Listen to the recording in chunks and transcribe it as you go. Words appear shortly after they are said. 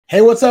Hey,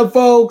 what's up,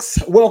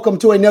 folks? Welcome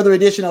to another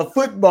edition of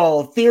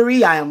Football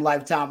Theory. I am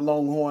lifetime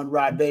Longhorn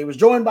Rod Babers,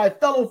 joined by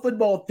fellow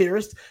football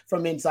theorist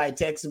from inside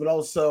Texas, but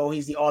also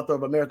he's the author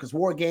of America's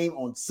War Game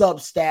on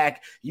Substack.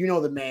 You know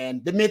the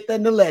man, the myth,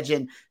 and the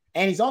legend.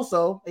 And he's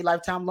also a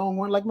lifetime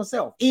Longhorn like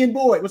myself. Ian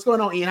Boyd, what's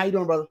going on, Ian? How you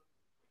doing, brother?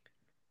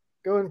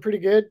 Going pretty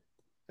good.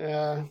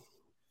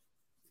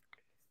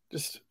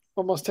 Just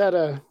almost had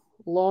a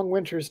long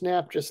winter's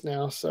nap just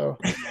now. So,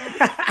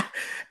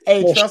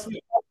 Hey, trust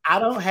me, I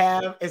don't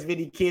have as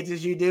many kids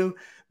as you do,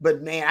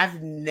 but man,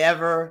 I've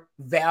never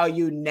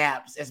valued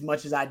naps as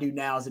much as I do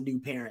now as a new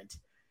parent.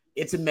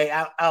 It's amazing.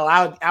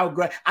 I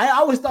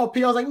always thought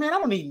people, I was like, man, I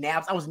don't need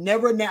naps. I was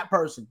never a nap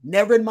person,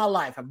 never in my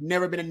life. I've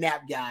never been a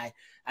nap guy.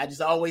 I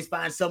just always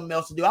find something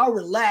else to do. I'll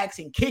relax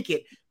and kick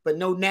it, but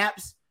no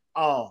naps.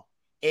 Oh,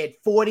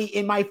 at 40,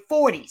 in my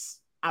 40s,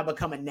 I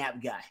become a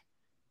nap guy.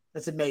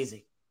 That's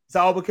amazing. It's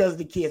all because of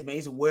the kids, man.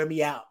 It's wear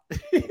me out.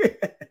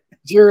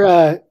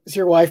 is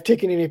your wife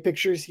taking any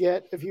pictures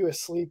yet of you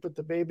asleep with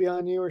the baby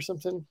on you or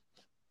something?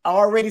 I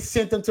already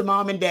sent them to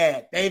mom and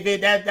dad.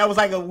 David, that was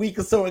like a week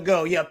or so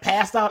ago. Yeah,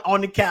 passed out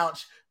on the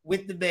couch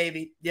with the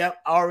baby. Yep,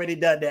 already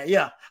done that.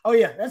 Yeah. Oh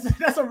yeah,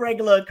 that's a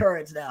regular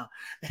occurrence now.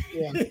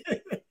 Yeah.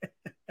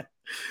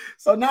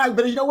 So now,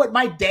 but you know what?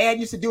 My dad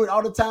used to do it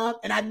all the time,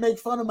 and I'd make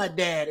fun of my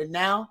dad. And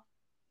now,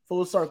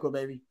 full circle,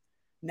 baby.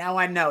 Now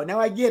I know. Now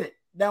I get it.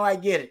 Now I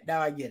get it.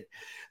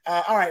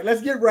 All right,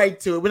 let's get right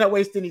to it. We're not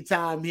wasting any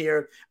time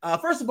here.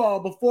 First of all,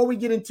 before we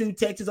get into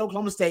Texas,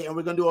 Oklahoma State, and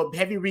we're going to do a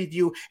heavy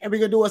review, and we're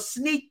going to do a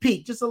sneak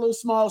peek, just a little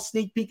small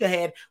sneak peek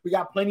ahead. We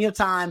got plenty of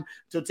time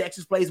till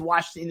Texas plays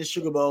Washington in the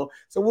Sugar Bowl,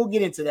 so we'll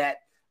get into that.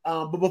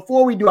 But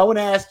before we do, I want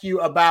to ask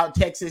you about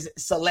Texas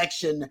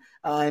selection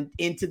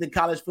into the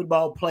college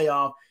football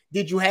playoff.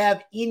 Did you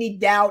have any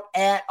doubt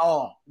at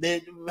all?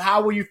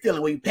 How were you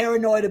feeling? Were you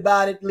paranoid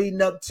about it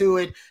leading up to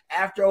it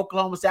after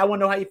Oklahoma State? I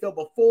want to know how you felt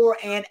before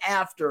and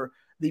after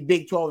the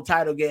Big 12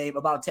 title game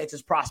about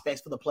Texas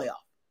prospects for the playoff.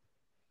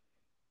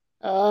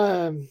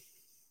 I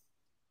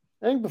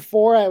think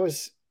before I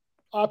was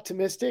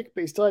optimistic,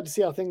 but you still had to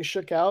see how things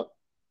shook out.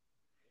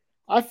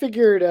 I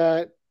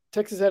figured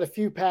Texas had a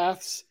few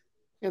paths,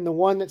 and the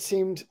one that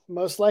seemed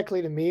most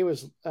likely to me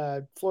was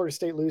Florida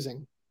State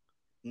losing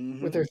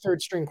with their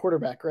third string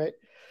quarterback, right?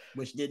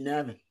 Which didn't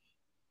happen.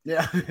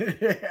 Yeah.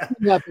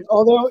 Nothing.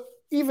 Although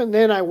even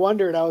then I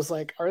wondered, I was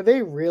like, are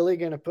they really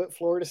going to put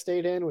Florida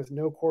State in with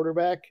no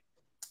quarterback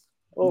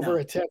over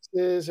a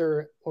Texas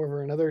or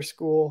over another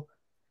school?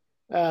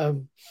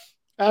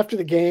 After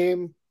the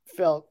game,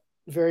 felt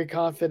very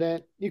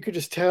confident. You could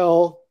just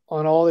tell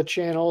on all the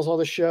channels, all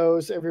the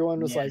shows,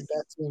 everyone was like,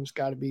 that team's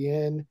got to be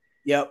in.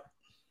 Yep.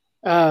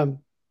 And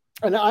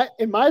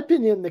in my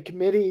opinion, the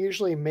committee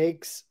usually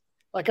makes,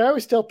 like I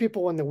always tell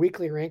people when the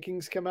weekly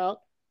rankings come out,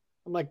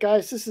 I'm like,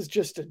 guys, this is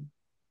just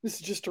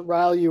to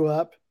rile you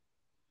up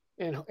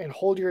and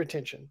hold your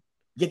attention.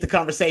 Get the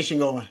conversation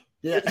going.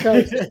 Yeah.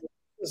 It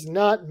does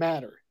not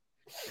matter.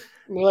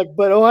 And they're like,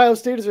 but Ohio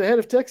State is ahead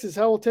of Texas.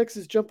 How will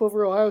Texas jump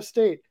over Ohio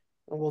State?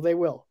 Oh, well, they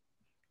will.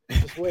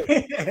 Just wait.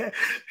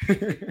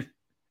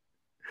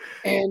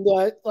 And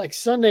like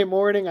Sunday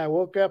morning, I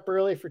woke up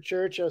early for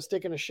church. I was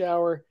taking a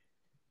shower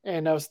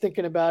and I was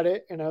thinking about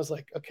it. And I was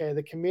like, okay,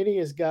 the committee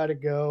has got to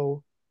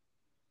go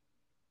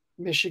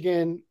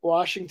Michigan,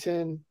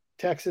 Washington,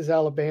 Texas,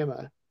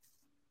 Alabama.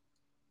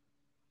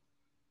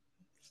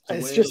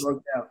 It's just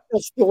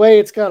that's the way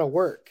it's got to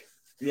work.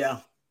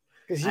 Yeah,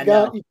 because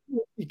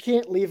you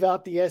can't leave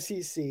out the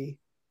SEC.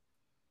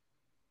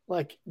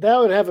 Like that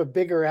would have a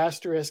bigger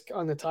asterisk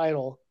on the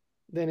title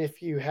than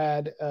if you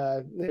had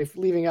if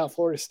leaving out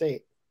Florida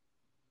State.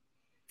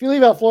 If you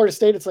leave out Florida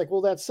State, it's like,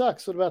 well, that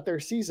sucks. What about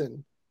their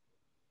season?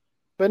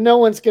 But no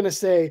one's going to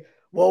say,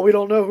 well, we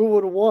don't know who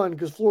would have won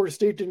because Florida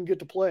State didn't get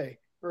to play.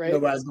 Right?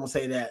 Nobody's going to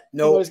say that.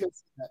 Nobody's going to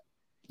say that.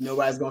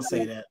 Nobody's going to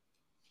say that.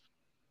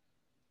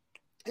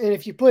 And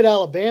if you put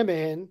Alabama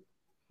in,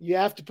 you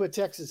have to put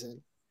Texas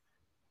in.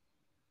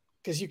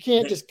 Because you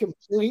can't just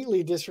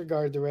completely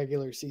disregard the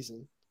regular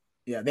season.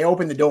 Yeah, they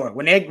open the door.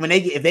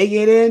 If they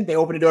get in, they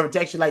open the door for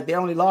Texas. Like their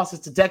only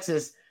losses to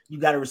Texas, you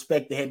got to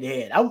respect the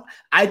head-to-head.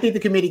 I think the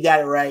committee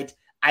got it right.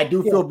 I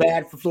do feel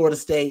bad for Florida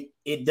State.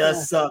 It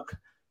does suck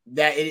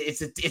that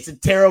it's a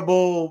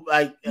terrible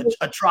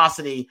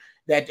atrocity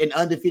that an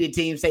undefeated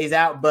team stays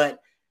out. But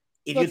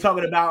if you're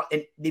talking about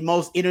the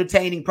most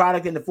entertaining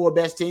product in the four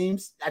best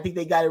teams, I think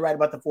they got it right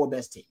about the four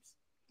best teams.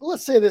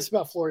 Let's say this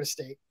about Florida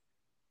State,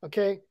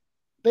 okay?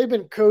 They've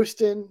been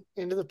coasting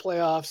into the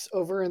playoffs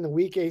over in the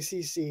weak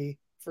ACC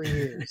for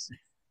years.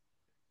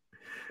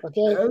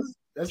 Okay?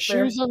 That's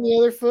shoes fair. On the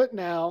other foot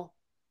now.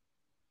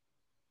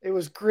 It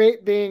was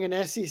great being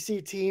an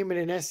SEC team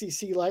in an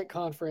SEC light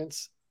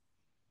conference.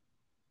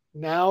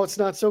 Now it's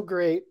not so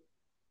great.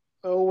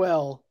 Oh,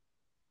 well.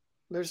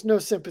 There's no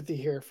sympathy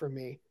here for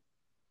me.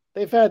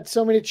 They've had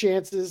so many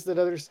chances that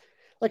others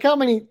 – like how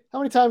many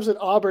times would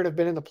Auburn have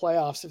been in the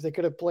playoffs if they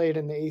could have played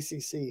in the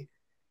ACC?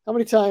 How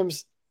many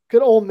times –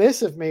 could Ole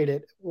Miss have made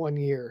it one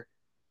year?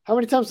 How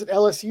many times would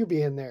LSU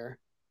be in there?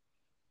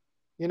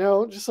 You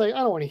know, just like I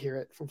don't want to hear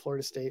it from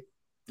Florida State.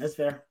 That's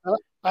fair.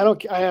 I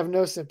don't. I have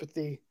no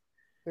sympathy.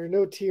 There are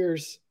no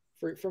tears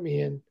for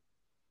me in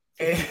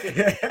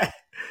for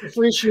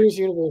Free Shoes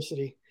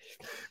University.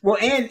 Well,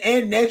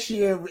 and next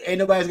year ain't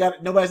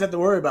nobody's have to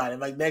worry about it.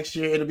 Like next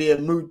year it'll be a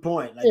moot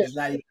point. Like Yeah, it's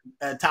not even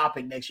a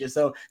topic next year.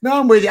 So no,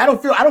 I'm with you. I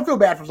don't feel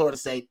bad for Florida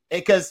State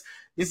because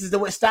this is the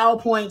way style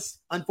points.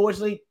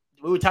 Unfortunately,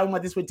 we were talking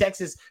about this with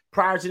Texas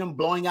prior to them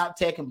blowing out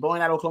Tech and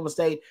blowing out Oklahoma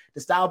State.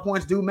 The style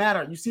points do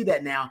matter. You see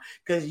that now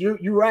because you're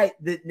right.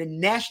 The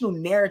national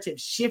narrative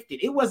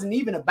shifted. It wasn't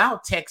even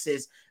about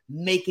Texas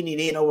making it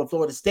in over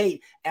Florida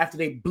State after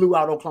they blew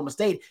out Oklahoma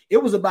State. It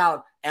was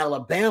about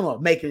Alabama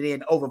making it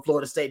in over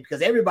Florida State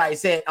because everybody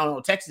said, "Oh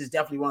no, Texas is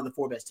definitely one of the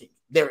four best teams."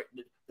 They're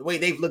the way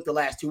they've looked the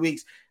last 2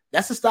 weeks.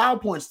 That's a style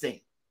points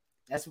thing.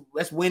 That's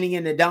winning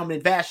in a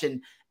dominant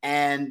fashion,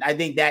 and I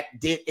think that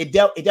it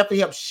definitely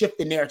helped shift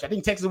the narrative. I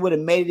think Texas would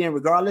have made it in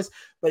regardless,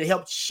 but it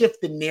helped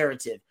shift the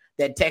narrative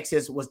that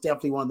Texas was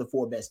definitely one of the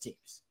four best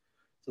teams.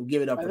 So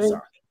give it up for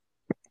Sark.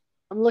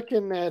 I'm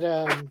looking at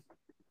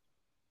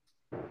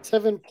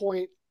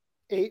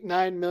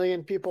 7.89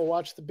 million people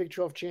watch the Big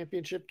 12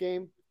 championship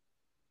game.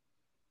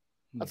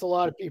 That's a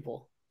lot of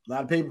people. A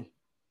lot of people.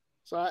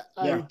 So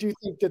I do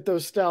think that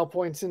those style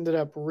points ended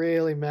up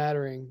really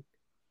mattering.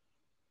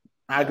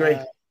 I agree.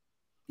 I'm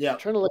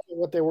trying to look at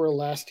what they were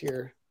last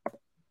year.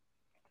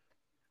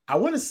 I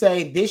want to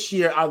say this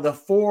year are the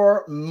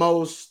four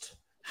most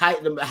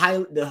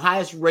the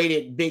highest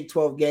rated Big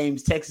 12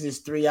 games. Texas is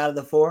 3 out of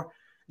the 4.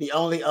 The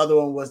only other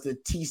one was the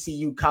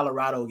TCU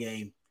Colorado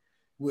game,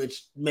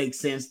 which makes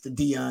sense. The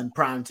Dion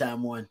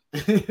primetime one.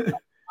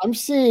 I'm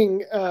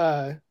seeing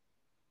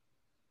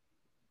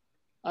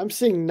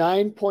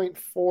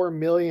 9.4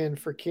 million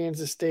for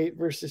Kansas State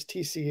versus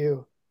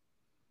TCU.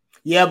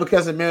 Yeah,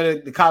 because of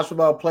the college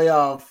football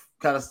playoff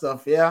kind of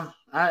stuff. Yeah,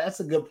 that's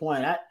a good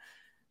point.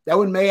 That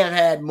one may have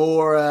had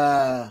more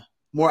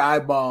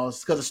eyeballs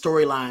because of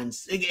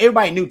storylines.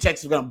 Everybody knew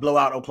Texas was going to blow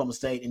out Oklahoma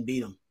State and beat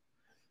them.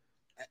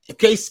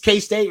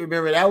 K-State,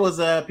 remember, that was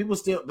a lot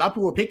of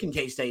people were picking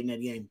K-State in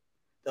that game,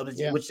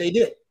 which they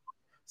did.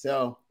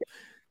 So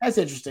that's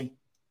interesting.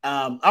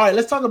 All right,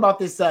 let's talk about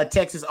this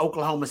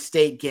Texas-Oklahoma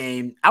State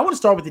game. I want to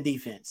start with the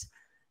defense,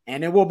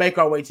 and then we'll make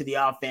our way to the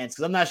offense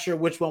because I'm not sure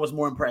which one was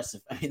more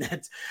impressive. I mean,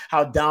 that's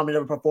how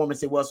dominant of a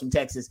performance it was from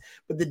Texas.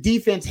 But the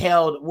defense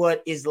held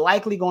what is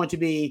likely going to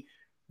be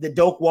the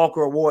Doak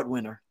Walker Award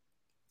winner,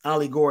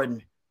 Ollie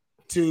Gordon,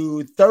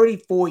 to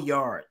 34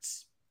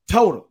 yards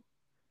total.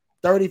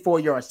 34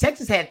 yards.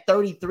 Texas had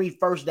 33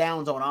 first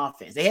downs on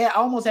offense. They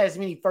almost had as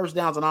many first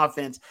downs on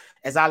offense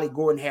as Ollie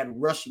Gordon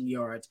had rushing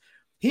yards.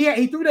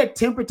 He threw that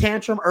temper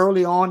tantrum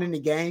early on in the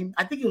game.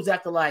 I think it was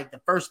after like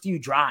the first few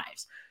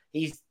drives.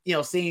 He's,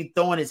 seeing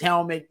throwing his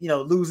helmet,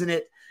 losing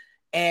it.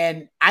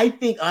 And I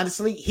think,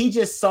 honestly, he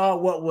just saw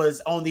what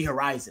was on the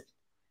horizon.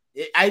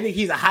 I think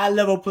he's a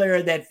high-level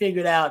player that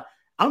figured out,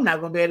 I'm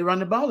not going to be able to run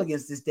the ball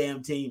against this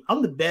damn team.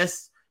 I'm the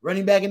best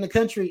running back in the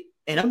country,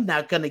 and I'm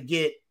not going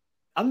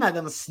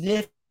to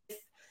sniff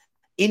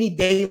any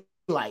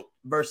daylight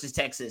versus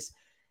Texas.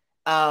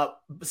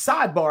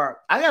 Sidebar,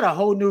 I got a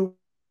whole new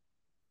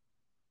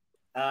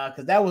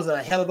because that was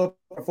a hell of a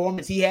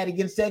performance he had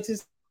against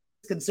Texas,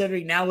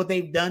 considering now what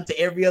they've done to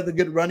every other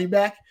good running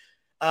back.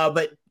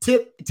 But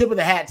tip of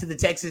the hat to the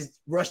Texas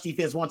rush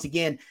defense once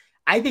again.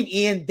 I think,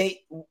 Ian,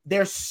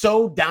 they're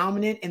so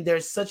dominant and they're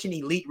such an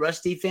elite rush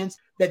defense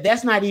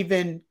that's not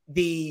even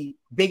the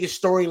biggest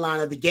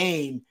storyline of the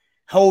game,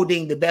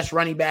 holding the best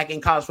running back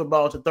in college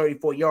football to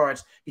 34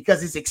 yards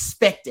because it's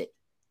expected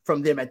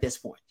from them at this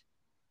point.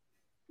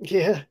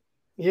 Yeah.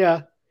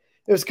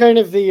 It was kind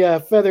of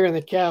the feather in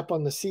the cap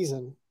on the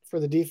season for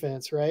the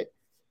defense, right?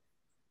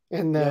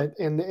 And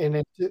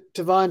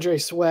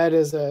T'Vondre Sweat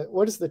is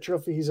what is the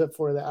trophy he's up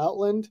for? The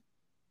Outland.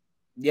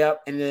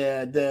 Yep, and he's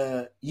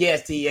up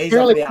for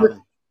the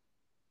Outland.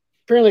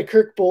 Apparently,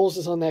 Kirk Bowles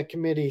is on that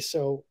committee,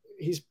 so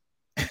he's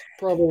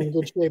probably in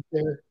good shape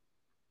there.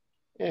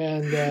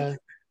 And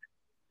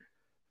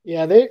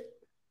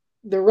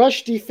the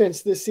rush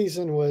defense this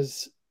season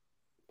was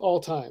all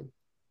time.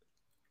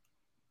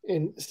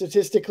 And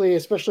statistically,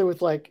 especially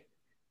with like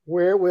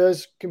where it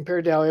was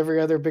compared to how every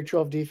other Big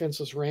 12 defense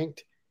was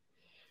ranked.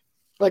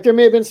 Like there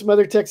may have been some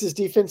other Texas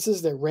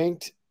defenses that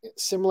ranked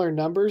similar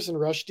numbers in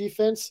rush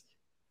defense,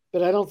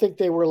 but I don't think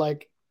they were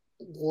like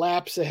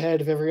laps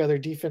ahead of every other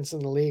defense in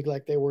the league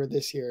like they were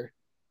this year.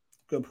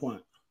 Good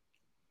point.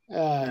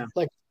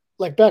 Like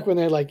back when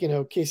they had like,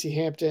 Casey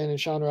Hampton and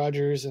Sean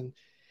Rogers. And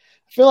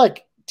I feel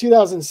like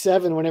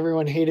 2007, when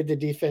everyone hated the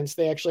defense,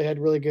 they actually had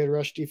really good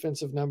rush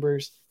defensive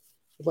numbers.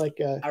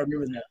 Like I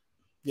remember that.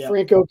 Yeah.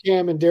 Frank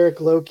Ocam and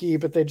Derek Loki,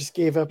 but they just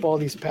gave up all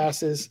these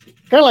passes.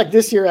 Kind of like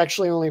this year,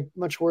 actually, only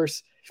much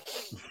worse.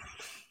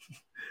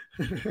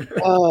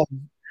 So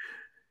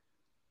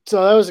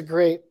that was a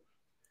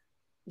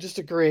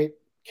great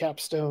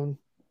capstone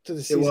to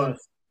the season. It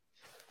was.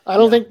 I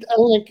don't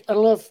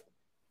know if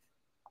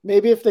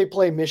maybe if they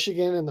play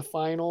Michigan in the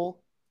final,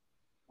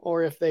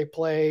 or if they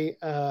play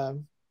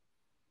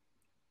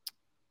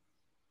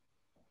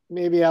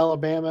maybe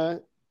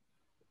Alabama.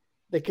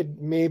 they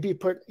could maybe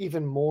put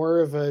even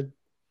more of a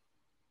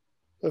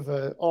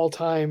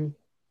all-time,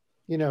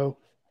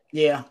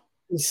 Yeah,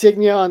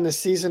 insignia on the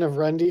season of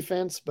run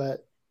defense.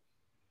 But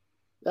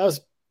that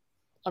was,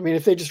 I mean,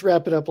 if they just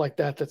wrap it up like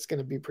that, that's going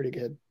to be pretty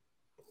good.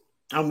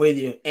 I'm with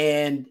you.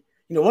 And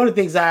one of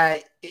the things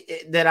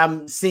that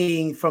I'm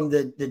seeing from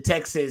the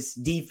Texas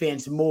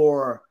defense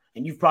more,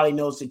 and you've probably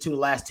noticed it too the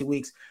last 2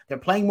 weeks, they're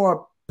playing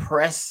more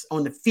press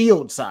on the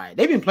field side.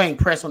 They've been playing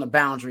press on the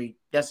boundary.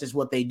 That's just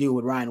what they do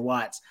with Ryan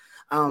Watts.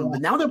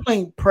 But now they're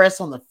playing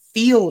press on the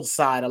field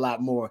side a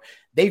lot more.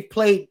 They've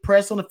played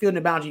press on the field and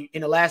the boundary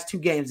in the last 2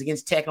 games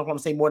against Tech. I'm going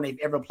to say more than they've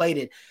ever played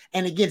it.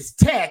 And against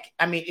Tech,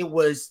 I mean, it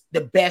was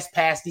the best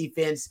pass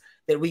defense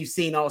that we've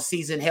seen all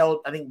season. Held,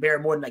 I think, Barry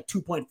more than like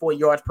 2.4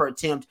 yards per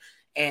attempt,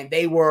 and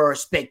they were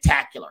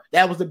spectacular.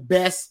 That was the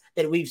best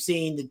that we've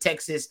seen the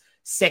Texas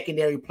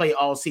secondary play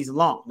all season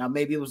long. Now,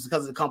 maybe it was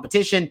because of the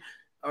competition,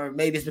 or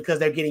maybe it's because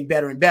they're getting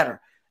better and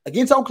better.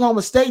 Against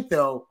Oklahoma State,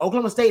 though,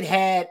 Oklahoma State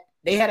had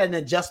an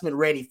adjustment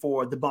ready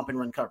for the bump and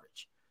run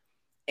coverage.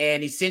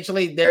 And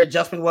essentially their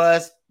adjustment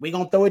was, we're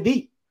going to throw it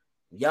deep.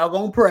 Y'all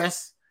going to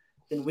press,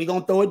 then we're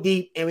going to throw it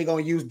deep, and we're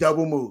going to use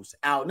double moves.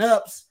 Out and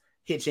ups,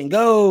 hitch and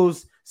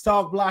goes,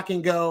 stalk, block,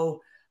 and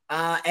go.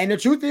 And the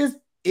truth is,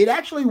 it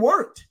actually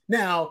worked.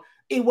 Now,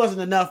 it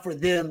wasn't enough for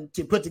them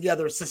to put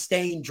together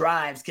sustained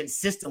drives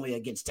consistently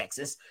against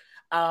Texas.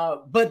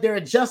 But their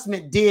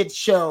adjustment did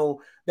show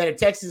that if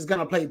Texas is going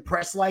to play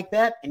press like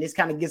that, and this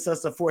kind of gets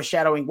us to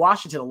foreshadowing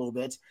Washington a little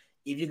bit,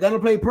 if you're going to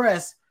play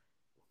press,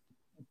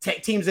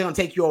 teams are going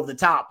to take you over the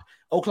top.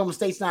 Oklahoma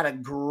State's not a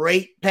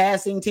great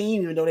passing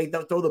team, even though they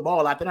throw the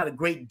ball out. They're not a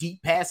great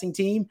deep passing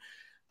team.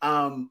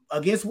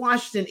 Against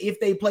Washington, if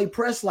they play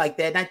press like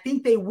that, and I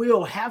think they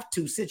will have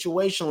to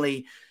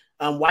situationally,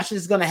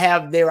 Washington's going to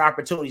have their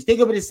opportunities.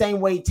 Think of it the same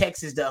way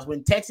Texas does.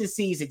 When Texas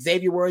sees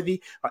Xavier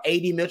Worthy or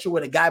A.D. Mitchell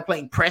with a guy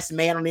playing press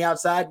man on the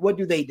outside, what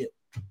do? They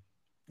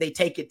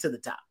take it to the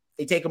top.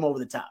 They take them over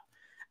the top.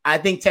 I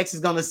think Texas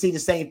is going to see the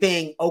same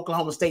thing.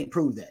 Oklahoma State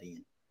proved that,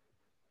 Ian.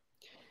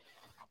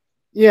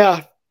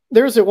 Yeah,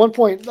 there was at one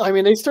point, I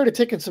mean, they started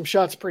taking some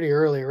shots pretty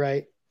early,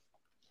 right?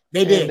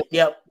 They did,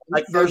 yep.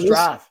 Like first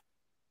drive.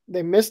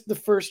 They missed the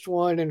first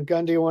one, and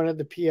Gundy wanted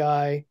the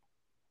PI.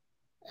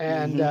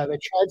 And they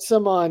tried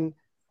some on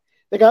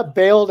 – they got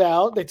bailed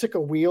out. They took a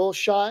wheel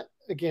shot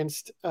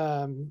against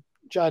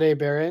Jahdae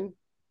Barron,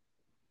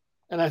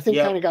 and I think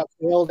kind of got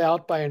bailed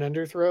out by an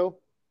underthrow.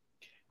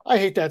 I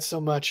hate that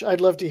so much.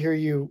 I'd love to hear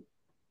you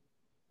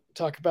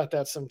talk about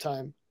that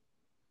sometime.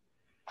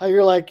 How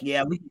you're like –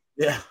 Yeah,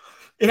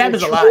 it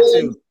happens a lot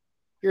too.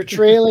 You're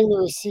trailing the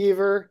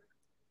receiver,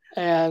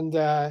 and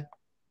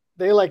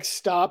they like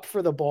stop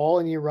for the ball,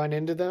 and you run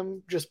into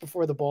them just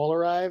before the ball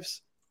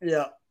arrives.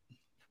 Yeah.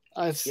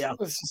 It's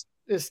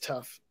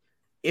tough.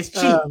 It's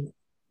cheap.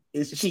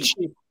 It's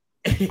cheap.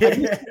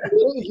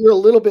 You're a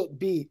little bit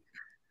beat,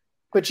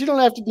 but you don't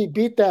have to be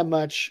beat that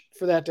much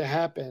for that to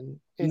happen.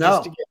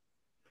 No.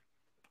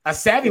 A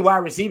savvy wide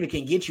receiver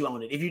can get you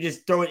on it. If you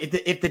just throw it,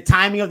 if the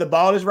timing of the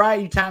ball is right,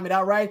 you time it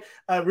out right.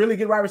 A really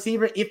good wide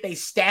receiver, if they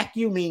stack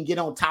you, mean get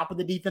on top of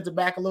the defensive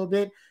back a little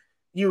bit,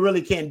 you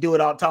really can't do it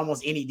to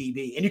almost any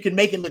DB. And you can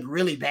make it look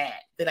really bad.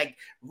 They like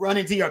run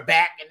into your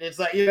back, and it's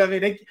like, what I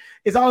mean?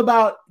 It's all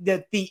about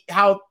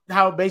how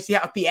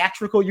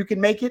theatrical you can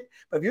make it.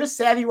 But if you're a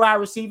savvy wide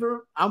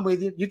receiver, I'm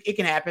with you. It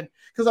can happen.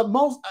 Because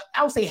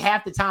I would say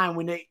half the time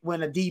when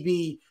a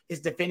DB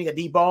is defending a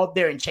deep ball,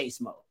 they're in chase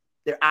mode.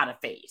 They're out of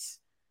phase.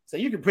 So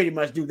you can pretty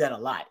much do that a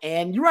lot.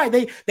 And you're right.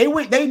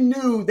 They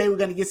knew they were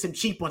going to get some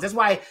cheap ones. That's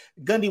why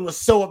Gundy was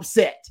so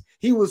upset.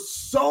 He was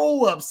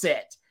so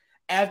upset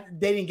after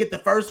they didn't get the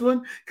first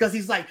one, because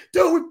he's like,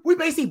 dude, we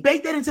basically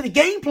baked that into the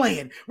game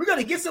plan. We're going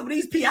to get some of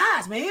these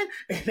PIs, man.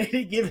 And they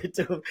didn't give it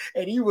to him.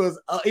 And he was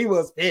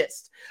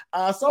pissed.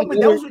 So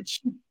those were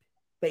cheap,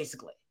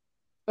 basically.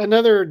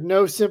 Another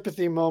no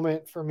sympathy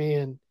moment for me,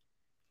 and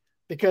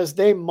because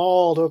they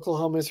mauled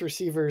Oklahoma's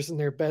receivers in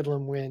their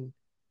Bedlam win.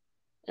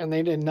 And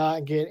they did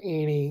not get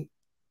any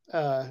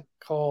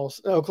calls.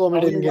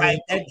 Oklahoma didn't get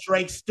any. That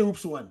Drake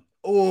Stoops one.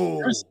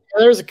 Oh,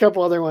 there's a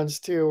couple other ones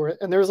too.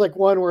 And there was like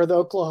one where the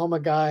Oklahoma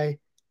guy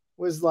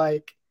was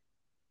like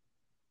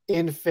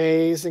in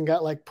phase and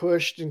got like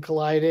pushed and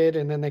collided.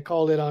 And then they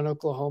called it on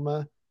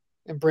Oklahoma.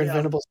 And Brent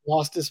Venables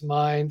lost his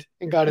mind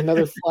and got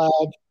another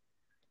flag.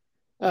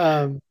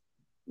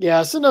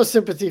 So no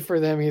sympathy for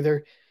them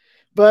either.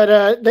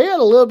 But they had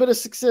a little bit of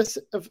success.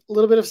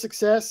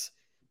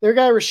 Their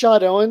guy,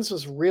 Rashad Owens,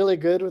 was really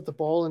good with the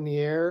ball in the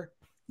air.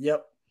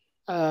 Yep.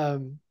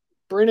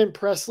 Brennan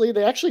Presley,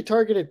 they actually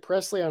targeted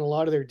Presley on a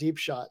lot of their deep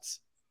shots.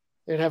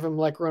 They'd have him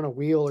like run a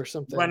wheel or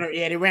something.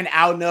 They ran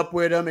out and up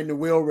with him in the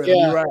wheel rhythm.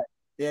 Yeah. You're right.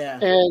 Yeah.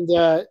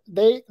 And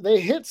they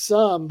hit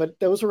some, but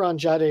those were on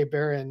Jahdae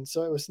Barron.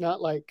 So it was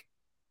not like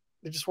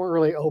they just weren't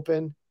really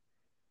open.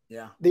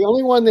 Yeah. The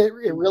only one that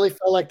it really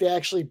felt like they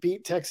actually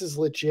beat Texas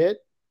legit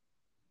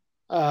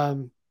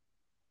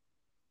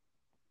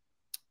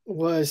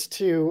was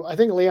to, I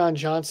think, Leon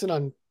Johnson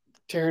on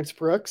Terrence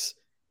Brooks.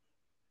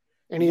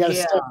 And he got a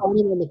step on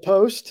him in the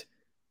post.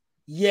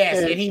 Yes,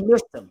 and he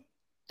missed him.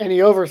 And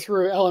he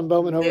overthrew, Alan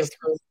Bowman Missed.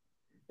 overthrew.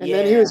 And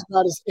then he Yeah. was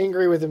about as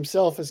angry with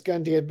himself as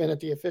Gundy had been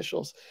at the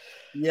officials.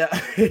 Yeah.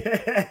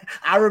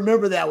 I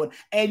remember that one.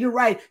 And you're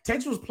right.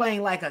 Texas was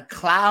playing like a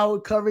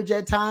cloud coverage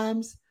at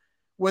times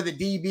where the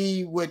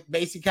DB would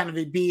basically kind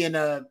of be in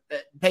a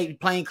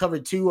playing cover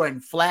 2 or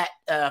in flat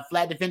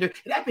defender.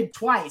 It happened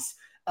twice.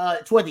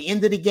 Toward the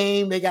end of the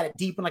game, they got it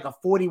deep in like a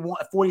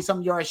 40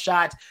 some yard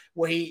shot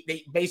where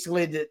they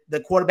basically the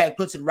quarterback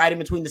puts it right in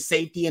between the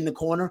safety and the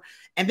corner.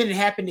 And then it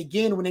happened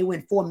again when they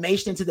went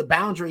formation into the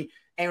boundary.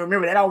 And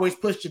remember, that always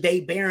pushed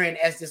Jahdae Barron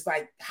as this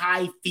like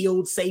high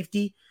field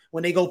safety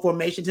when they go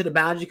formation to the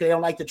boundary because they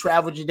don't like to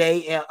travel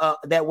Jahdae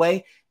that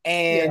way.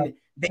 And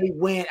they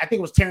went, I think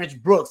it was Terrence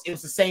Brooks. It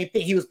was the same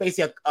thing. He was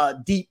basically a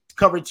deep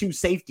cover 2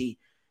 safety.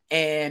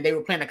 And they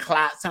were playing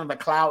some of the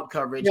cloud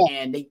coverage,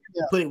 and they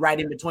put it right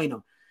in between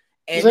them.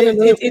 And was that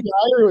another guy,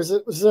 or was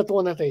that the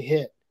one that they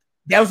hit?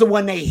 That was the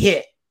one they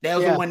hit. That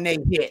was the one they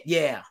hit.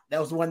 Yeah, that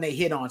was the one they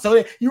hit on.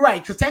 So you're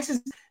right, because Texas,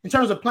 in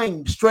terms of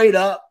playing straight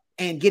up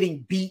and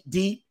getting beat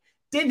deep,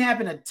 didn't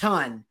happen a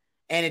ton.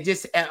 And it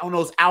just on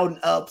those out and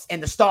ups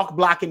and the stalk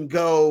block and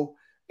go.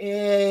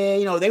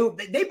 You know,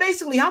 they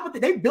basically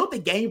they built the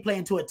game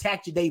plan to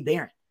attack Jahdae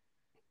Barron.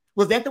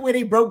 Was that the way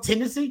they broke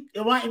Tennessee?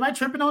 Am I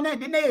tripping on that?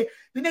 Didn't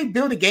they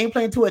build a game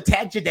plan to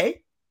attack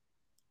Jahdae?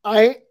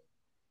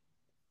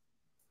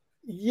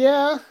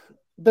 Yeah,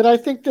 but I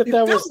think that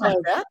was like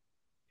that.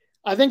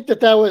 I think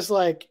that was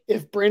like,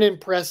 if Brennan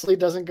Presley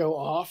doesn't go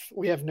off,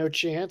 we have no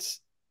chance.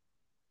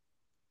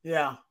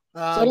 Yeah.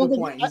 So I don't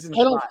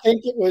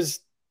think it was.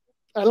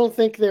 I don't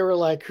think they were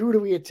like, who do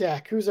we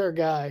attack? Who's our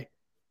guy?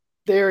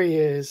 There he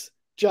is,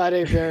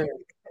 Jahdae Barron.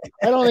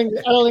 I don't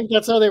think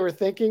that's how they were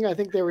thinking. I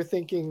think they were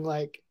thinking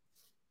like,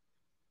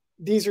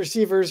 these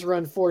receivers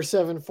run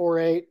 4.7,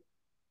 4.8.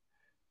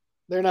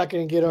 They're not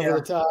going to get over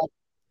the top.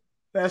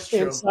 That's true.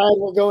 Inside,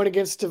 we're going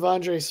against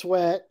Devondre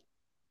Sweat.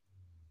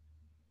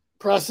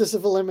 Process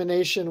of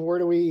elimination. Where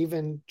do we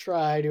even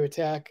try to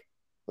attack?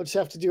 We'll just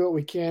have to do what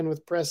we can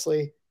with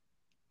Presley.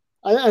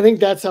 I think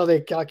that's how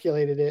they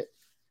calculated it.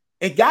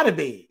 It gotta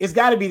be. It's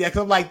gotta be that.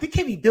 Cause I'm like, they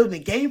can't be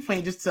building a game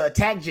plan just to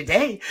attack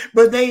Jahdae,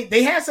 but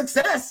they had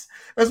success.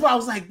 That's why I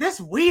was like,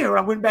 that's weird.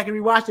 I went back and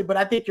rewatched it, but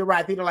I think you're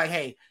right. I think they're like,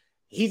 hey,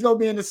 he's gonna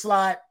be in the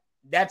slot.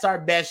 That's our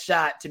best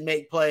shot to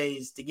make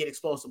plays, to get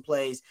explosive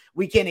plays.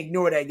 We can't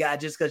ignore that guy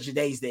just because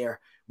Jahdae's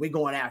there. We're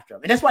going after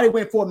him. And that's why they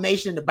went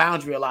formation in the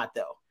boundary a lot,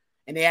 though.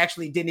 And they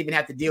actually didn't even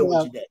have to deal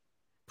with Jahdae.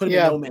 Put him in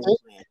no man's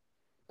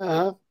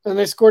land. And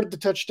they scored the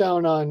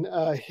touchdown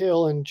on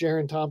Hill and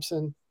Jaron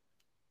Thompson.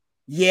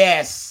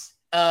 Yes.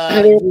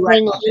 They were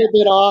playing a little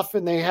bit off,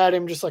 and they had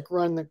him just like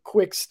run the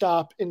quick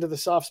stop into the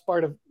soft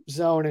spot of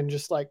zone, and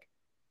just like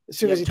as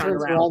soon as he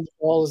turns around, the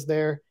ball is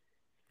there.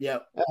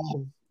 Yep.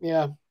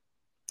 Yeah.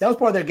 That was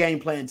part of their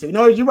game plan too.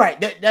 No, you're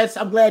right.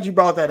 I'm glad you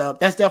brought that up.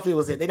 That's definitely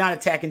was it. They're not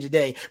attacking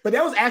Jahdae, but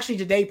that was actually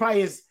Jahdae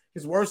probably his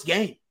worst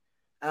game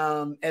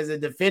as a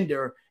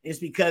defender. It's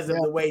because of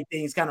the way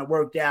things kind of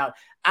worked out.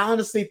 I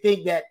honestly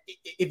think that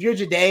if you're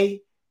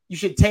Jahdae, you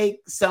should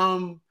take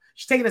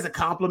it as a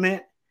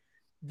compliment.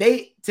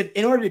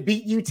 In order to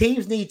beat you,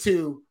 teams need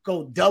to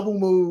go double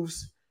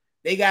moves.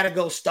 They got to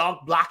go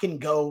stalk, block, and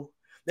go.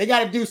 They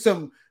got to do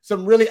some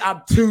really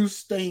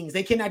obtuse things.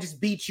 They cannot just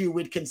beat you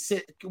with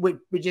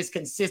just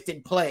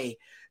consistent play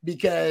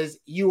because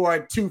you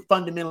are too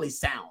fundamentally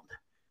sound.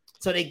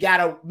 So they got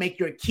to make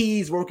your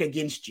keys work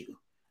against you.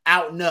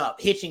 Out and up,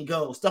 hitch and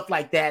go, stuff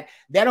like that.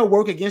 That'll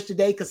work against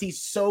Jahdae because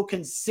he's so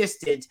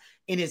consistent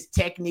in his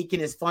technique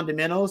and his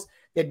fundamentals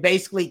that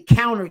basically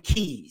counter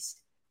keys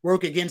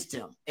work against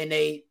him, and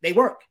they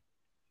work.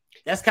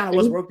 That's kind of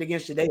what's worked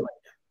against Jahdae right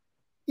now.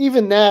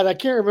 Even that, I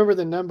can't remember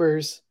the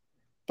numbers,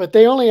 but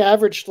they only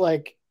averaged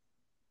like,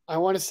 I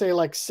want to say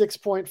like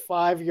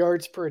 6.5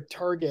 yards per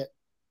target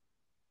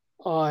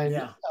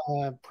on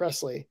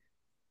Presley.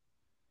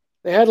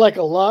 They had like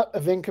a lot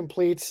of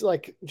incompletes.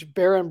 Like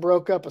Barron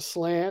broke up a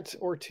slant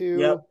or two.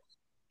 Yep,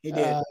 he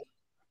did.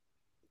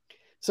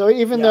 So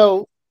even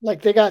though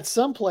like they got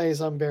some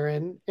plays on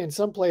Barron and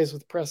some plays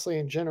with Presley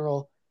in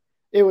general,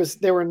 they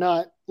were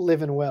not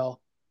living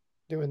well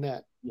doing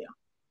that.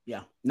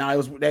 Yeah. No, it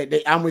was.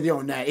 I'm with you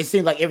on that. It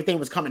seemed like everything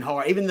was coming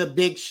hard. Even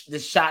the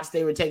shots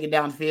they were taking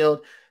downfield,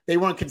 they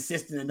weren't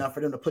consistent enough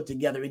for them to put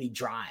together any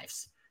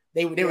drives.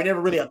 They were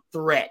never really a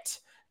threat,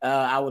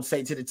 I would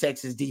say, to the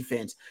Texas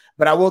defense.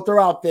 But I will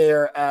throw out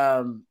there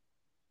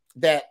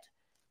that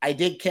I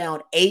did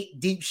count 8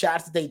 deep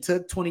shots that they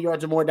took 20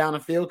 yards or more down the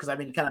field because I've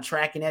been kind of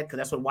tracking that because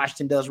that's what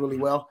Washington does really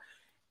well.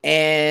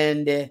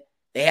 And they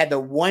had the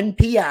one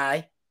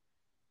PI.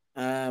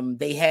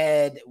 They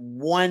had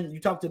one, you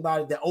talked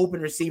about it, the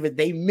open receiver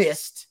they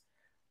missed.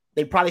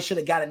 They probably should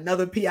have got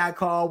another PI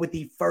call with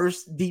the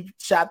first deep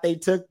shot they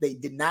took. They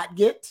did not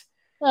get.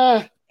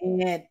 And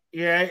that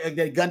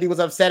Gundy was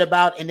upset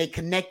about, and they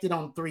connected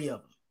on 3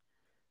 of them.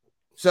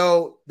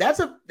 So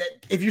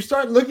if you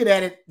start looking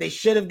at it, they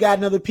should have got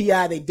another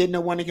PI. They didn't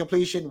have one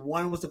incompletion.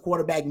 One was the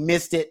quarterback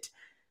missed it.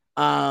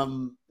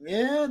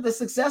 The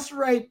success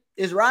rate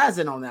is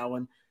rising on that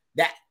one.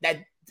 That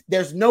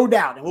there's no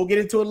doubt, and we'll get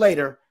into it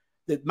later.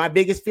 My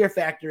biggest fear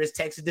factor is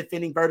Texas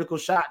defending vertical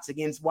shots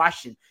against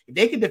Washington. If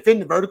they can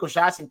defend the vertical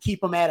shots and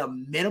keep them at a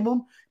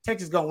minimum,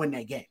 Texas is going to win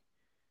that game.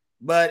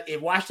 But if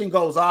Washington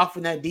goes off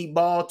in that deep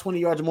ball, 20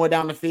 yards or more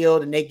down the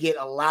field, and they get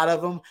a lot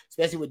of them,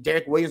 especially with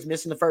Derek Williams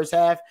missing the first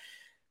half,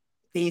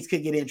 things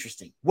could get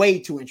interesting. Way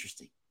too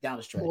interesting down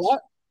the stretch.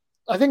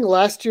 I think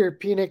last year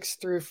Penix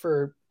threw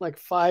for like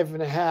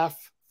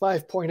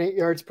 5.8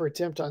 yards per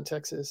attempt on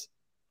Texas.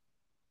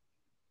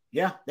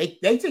 Yeah,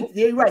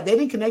 you're right. They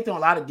didn't connect on a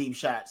lot of deep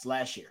shots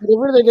last year.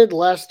 Whatever they did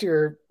last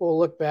year, we'll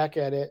look back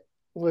at it.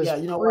 Was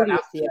you know what?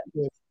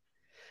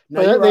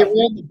 No, they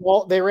ran the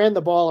ball. They ran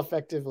the ball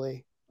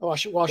effectively.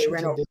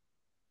 Washington did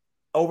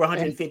over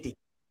 150.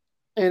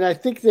 And I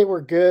think they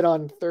were good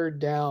on third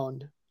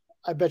down.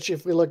 I bet you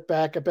if we look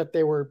back, I bet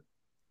they were.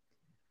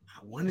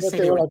 I want to say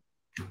they were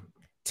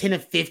 10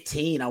 of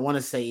 15. I want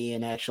to say,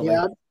 Ian, actually.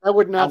 Yeah, I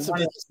would not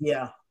surprise.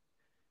 Yeah.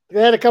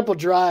 They had a couple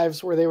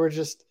drives where they were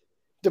just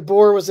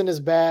DeBoer was in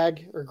his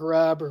bag or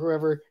Grubb or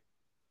whoever,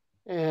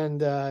 and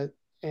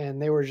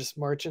they were just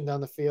marching down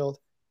the field.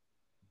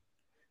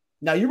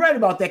 Now you're right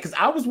about that because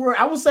I was worried.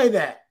 I will say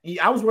that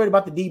I was worried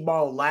about the deep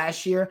ball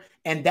last year,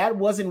 and that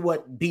wasn't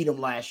what beat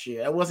them last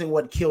year. That wasn't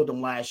what killed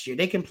them last year.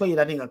 They completed,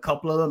 I think, a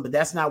couple of them, but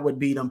that's not what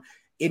beat them.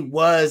 It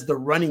was the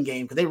running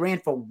game because they ran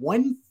for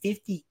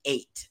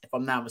 158, if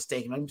I'm not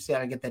mistaken. Let me see if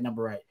I get that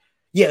number right.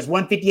 Yes,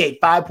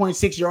 158,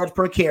 5.6 yards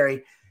per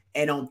carry,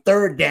 and on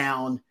third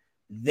down,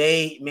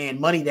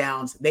 money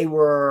downs. They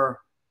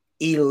were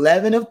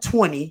 11 of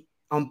 20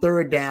 on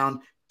third down,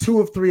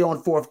 2 of 3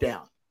 on fourth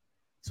down.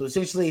 So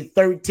essentially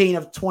 13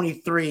 of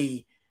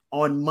 23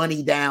 on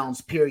money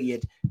downs,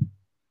 period.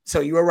 So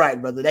you were right,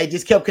 brother. They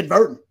just kept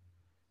converting.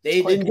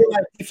 They didn't get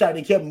like a deep shot.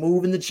 They kept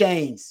moving the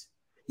chains.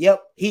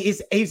 Yep. He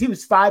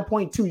was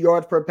 5.2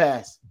 yards per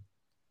pass.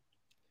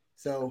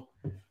 So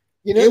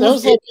you know, that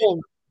was like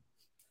you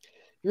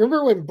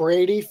remember when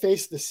Brady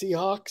faced the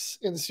Seahawks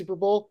in the Super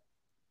Bowl?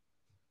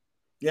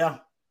 Yeah.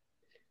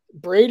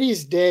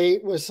 Brady's day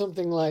was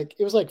something like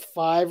it was like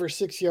 5 or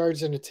 6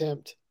 yards an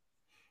attempt.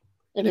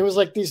 And it was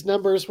like these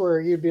numbers where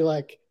you'd be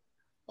like,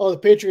 oh, the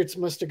Patriots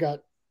must have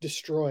got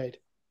destroyed.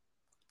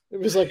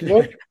 It was like,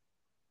 nope.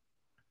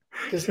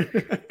 Because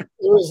it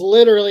was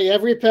literally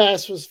every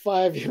pass was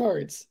 5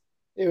 yards.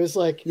 It was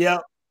like, yeah.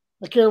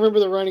 I can't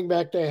remember the running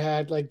back they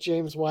had, like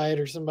James White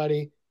or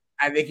somebody.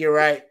 I think you're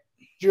right.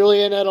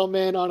 Julian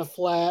Edelman on a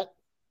flat,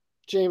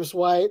 James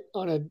White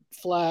on a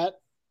flat,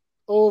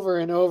 over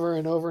and over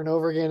and over and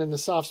over again in the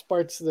soft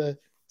spots of the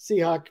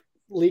Seahawk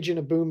Legion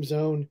of Boom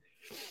zone.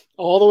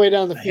 All the way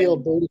down the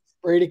field,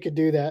 Brady could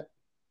do that.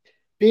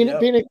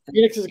 Penix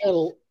has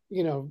got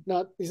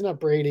he's not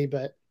Brady,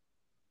 but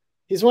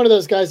he's one of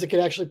those guys that could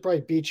actually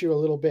probably beat you a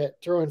little bit,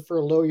 throwing for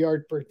a low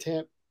yard per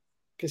attempt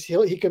because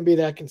he can be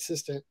that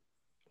consistent.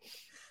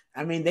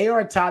 I mean, they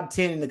are top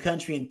 10 in the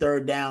country in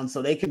third down,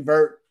 so they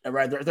convert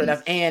third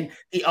downs. And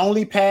the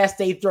only pass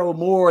they throw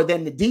more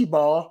than the deep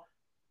ball,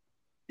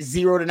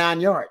 0 to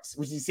 9 yards,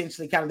 which is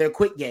essentially kind of their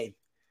quick game.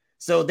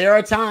 So there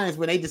are times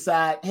when they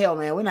decide, hell,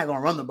 man, we're not going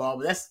to run the ball,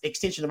 but that's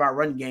extension of our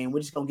run game. We're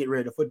just going to get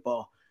rid of the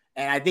football.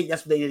 And I think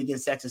that's what they did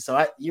against Texas.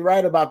 So you're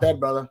right about that,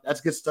 brother.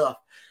 That's good stuff.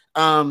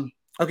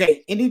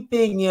 Okay,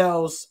 anything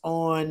else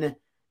on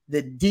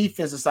the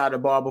defensive side of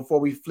the ball before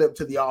we flip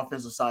to the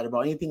offensive side of the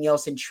ball? Anything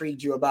else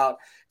intrigued you about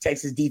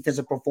Texas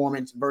defensive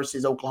performance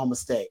versus Oklahoma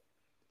State?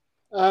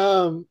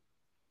 That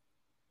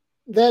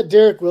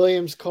Derek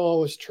Williams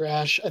call was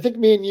trash. I think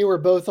me and you were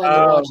both on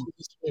the watch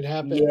list when it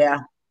happened. Yeah.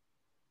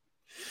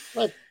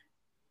 Like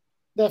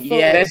that's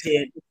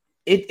it.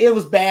 It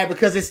was bad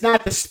because it's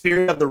not the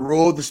spirit of the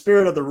rule. The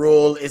spirit of the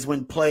rule is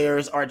when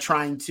players are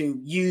trying to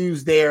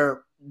use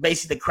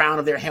basically the crown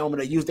of their helmet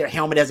or use their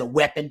helmet as a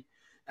weapon.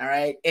 All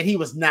right. And he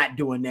was not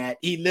doing that.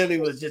 He literally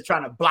was just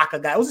trying to block a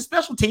guy. Was it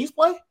special teams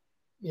play?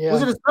 Yeah.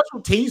 Was it a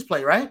special teams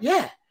play, right?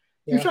 Yeah.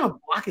 He was trying to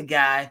block a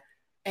guy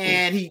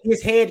and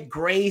his head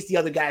grazed the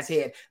other guy's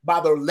head. By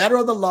the letter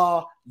of the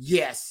law,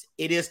 yes,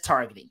 it is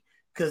targeting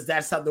because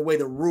that's how the way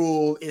the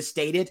rule is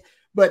stated.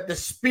 But the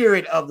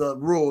spirit of the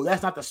rule,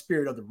 that's not the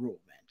spirit of the rule,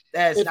 man.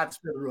 That's not the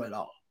spirit of the rule at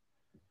all.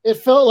 It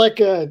felt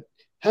like a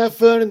have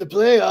fun in the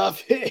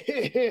playoff.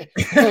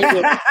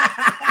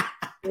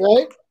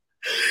 Right?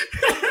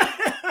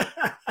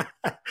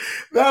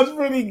 That was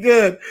pretty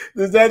good.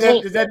 Is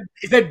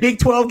that Big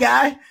 12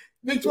 guy?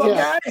 Big 12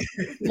 guy?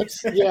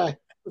 It's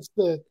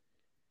the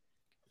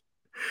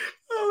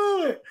I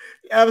love it.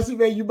 Obviously,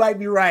 man, you might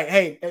be right.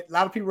 Hey, a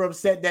lot of people are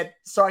upset that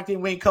Sark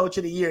didn't win Coach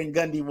of the Year and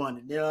Gundy won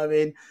it. You know what I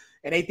mean?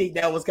 And they think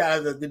that was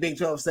kind of the Big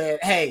 12 saying,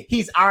 hey,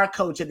 he's our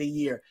Coach of the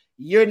Year.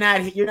 You're not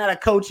a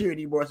coach here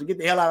anymore, so get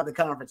the hell out of the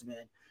conference,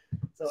 man.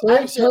 So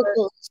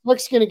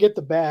Sark's going to get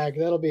the bag.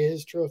 That'll be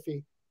his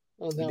trophy.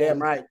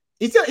 Damn right.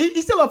 He's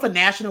still up for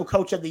National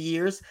Coach of the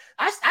Years.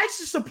 I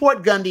just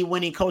support Gundy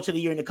winning Coach of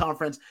the Year in the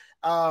conference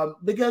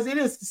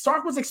because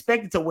Sark was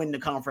expected to win the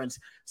conference.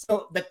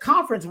 So the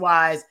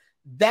conference-wise,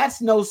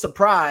 that's no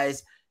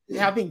surprise.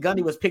 I think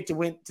Gundy was picked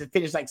to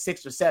finish like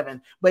 6th or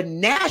 7th. But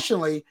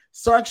nationally,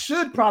 Sark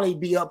should probably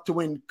be up to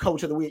win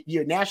Coach of the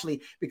Year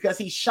nationally because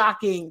he's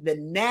shocking the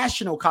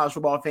national college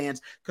football fans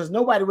because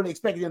nobody really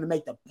expected him to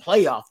make the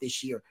playoff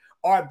this year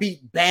or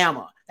beat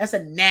Bama. That's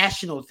a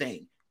national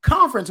thing.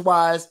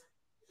 Conference-wise,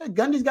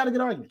 Gundy's got a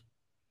good argument.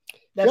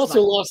 He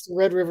also lost the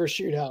Red River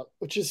Shootout,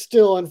 which is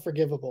still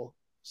unforgivable.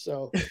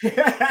 So,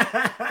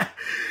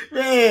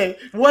 man,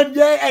 one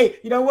day, hey,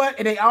 you know what?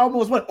 And they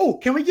almost won. Oh,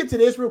 can we get to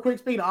this real quick?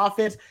 Speaking of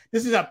offense,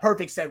 this is a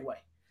perfect segue.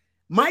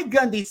 Mike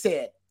Gundy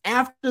said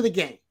after the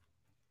game,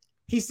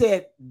 he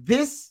said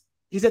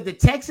the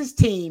Texas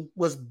team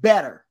was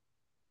better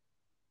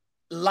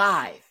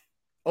live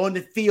on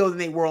the field than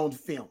they were on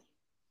film.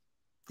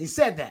 He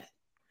said that.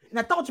 And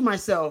I thought to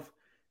myself,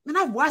 man,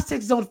 I've watched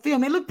Texas on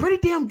film. They look pretty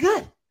damn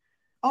good.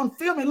 On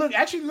film,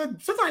 sometimes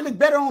they look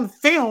better on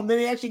film than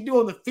they actually do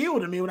on the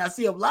field to me when I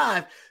see them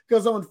live.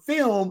 Because on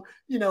film,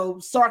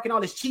 Sark and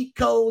all his cheat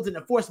codes and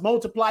the force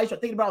multipliers, so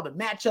thinking about all the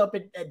matchup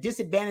and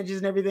disadvantages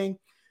and everything.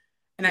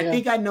 And I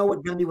think I know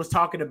what Gundy was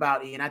talking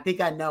about, Ian. I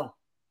think I know.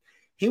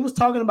 He was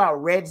talking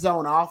about red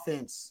zone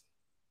offense.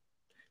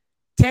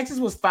 Texas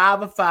was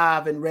 5 of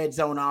 5 in red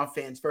zone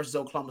offense versus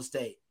Oklahoma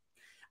State.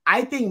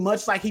 I think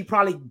much like he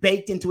probably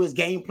baked into his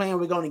game plan,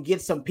 we're going to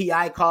get some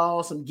PI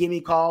calls, some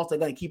gimme calls. They're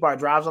going to keep our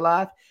drives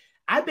alive.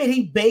 I bet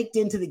he baked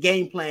into the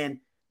game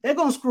plan. They're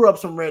going to screw up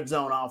some red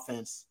zone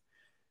offense.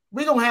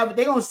 They're going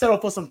to settle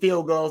for some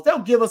field goals. They'll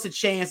give us a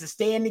chance to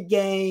stay in the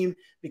game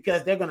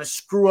because they're going to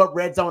screw up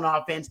red zone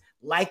offense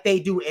like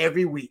they do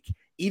every week.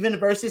 Even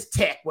versus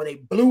Tech, where they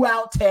blew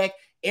out Tech,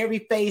 every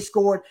phase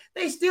scored.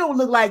 They still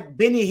look like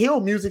Benny Hill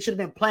music should have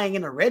been playing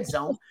in the red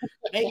zone.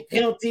 Make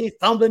penalties,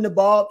 fumbling the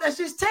ball. That's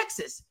just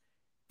Texas.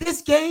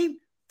 This game,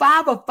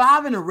 5 of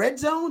 5 in the red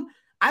zone.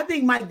 I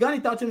think Mike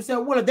Gundy thought to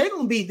himself, well, if they're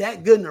going to be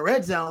that good in the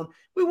red zone,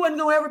 we wasn't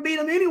going to ever beat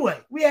them anyway.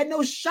 We had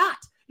no shot.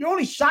 Your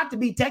only shot to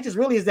beat Texas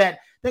really is that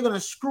they're going to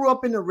screw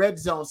up in the red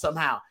zone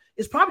somehow.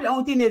 It's probably the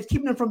only thing that's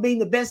keeping them from being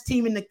the best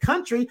team in the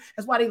country.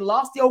 That's why they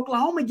lost the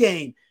Oklahoma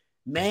game.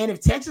 Man,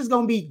 if Texas is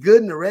going to be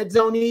good in the red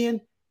zone,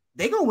 Ian,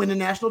 they're going to win the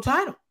national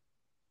title.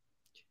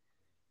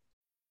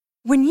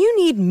 When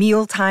you need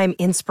mealtime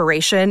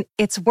inspiration,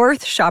 it's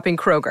worth shopping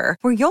Kroger,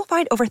 where you'll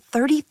find over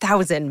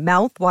 30,000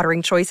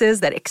 mouth-watering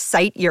choices that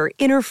excite your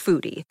inner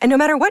foodie. And no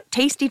matter what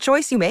tasty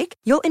choice you make,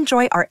 you'll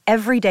enjoy our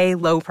everyday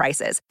low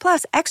prices,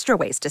 plus extra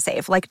ways to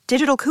save, like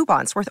digital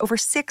coupons worth over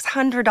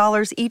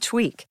 $600 each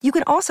week. You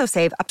can also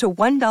save up to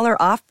 $1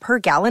 off per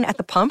gallon at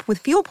the pump with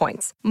fuel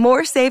points.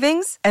 More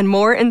savings and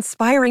more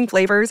inspiring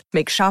flavors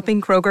make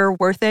shopping Kroger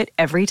worth it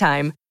every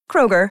time.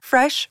 Kroger,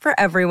 fresh for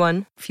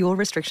everyone. Fuel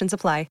restrictions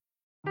apply.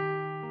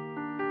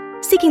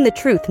 Seeking the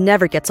truth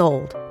never gets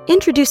old.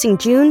 Introducing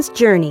June's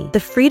Journey, the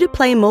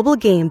free-to-play mobile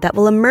game that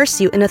will immerse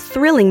you in a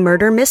thrilling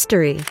murder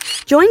mystery.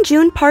 Join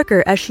June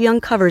Parker as she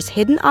uncovers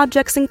hidden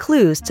objects and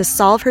clues to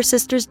solve her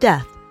sister's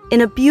death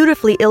in a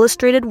beautifully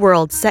illustrated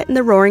world set in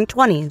the Roaring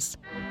 '20s.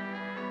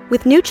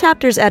 With new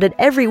chapters added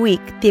every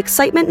week, the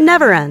excitement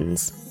never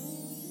ends.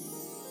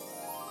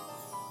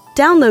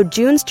 Download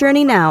June's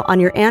Journey now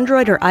on your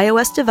Android or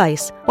iOS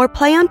device or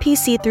play on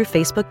PC through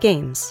Facebook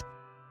Games.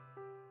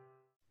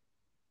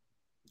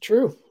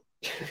 True.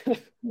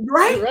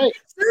 Right? You're right.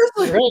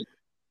 Seriously. You're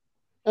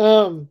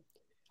right.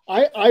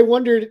 I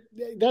wondered,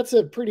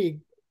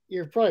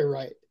 you're probably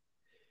right.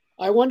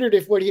 I wondered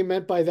if what he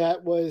meant by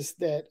that was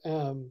that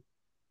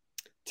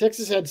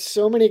Texas had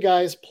so many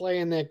guys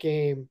playing that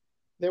game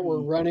that were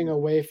running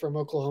away from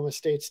Oklahoma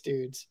State's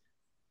dudes.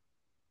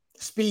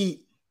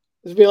 Speed.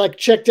 It'd be like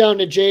check down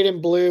to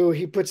Jaden Blue.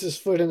 He puts his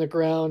foot in the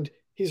ground.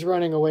 He's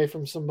running away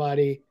from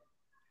somebody.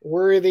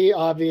 Worthy,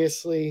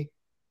 obviously.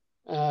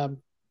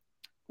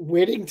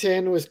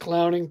 Whittington was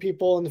clowning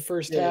people in the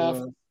first half.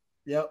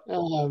 Yep.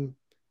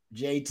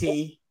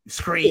 JT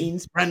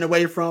screens running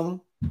away from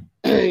him.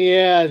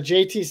 Yeah,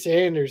 JT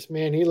Sanders,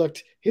 man, he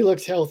looked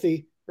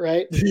healthy,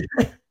 right?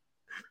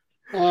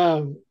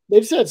 They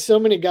just had so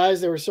many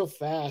guys that were so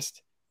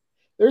fast.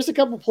 There's a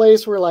couple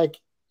plays where like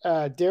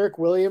Derek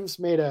Williams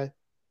made a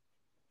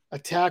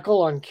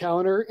tackle on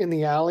counter in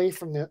the alley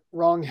from the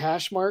wrong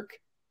hash mark.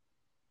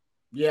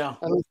 Yeah. I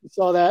don't know if you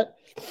saw that.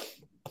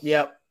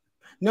 Yep.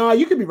 No,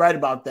 you could be right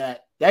about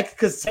that. That's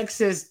because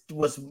Texas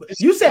was –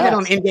 you said that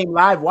on in-game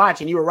live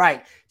watch, and you were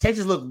right.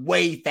 Texas looked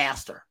way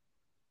faster.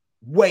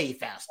 Way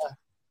faster.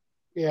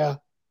 Yeah.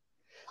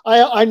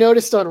 I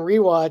noticed on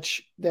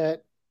rewatch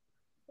that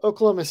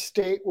Oklahoma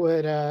State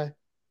would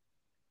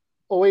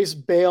always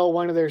bail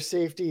one of their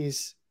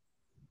safeties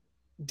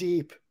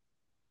deep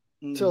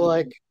to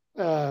like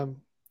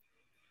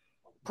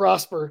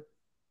Prosper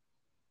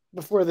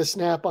before the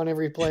snap on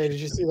every play. Did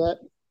you see that?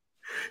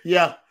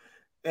 Yeah.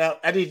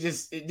 I think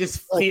just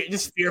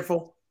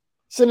fearful.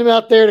 Send him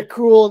out there to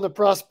cool in the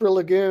Prosper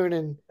Lagoon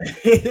and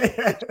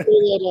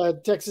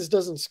that Texas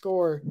doesn't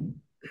score.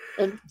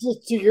 And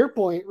just to your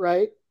point,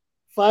 right?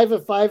 5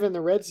 of 5 in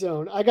the red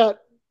zone. I got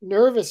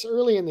nervous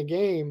early in the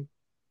game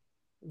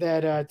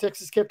that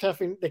Texas kept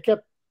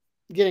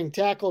getting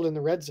tackled in the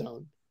red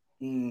zone.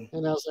 And I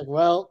was like,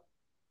 well,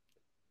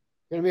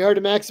 Going to be hard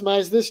to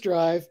maximize this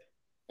drive.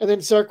 And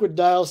then Sark would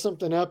dial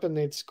something up and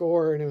they'd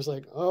score. And it was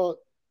like, oh,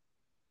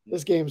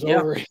 this game's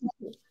over.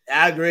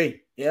 I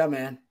agree. Yeah,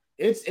 man.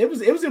 It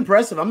was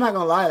impressive. I'm not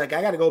gonna lie. Like,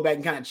 I got to go back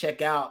and kind of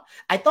check out.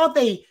 I thought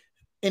they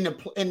in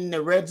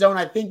the red zone.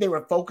 I think they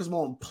were focused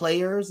more on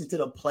players instead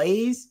of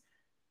plays.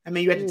 I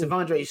mean, you had the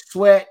T'Vondre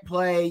Sweat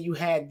play. You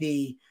had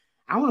I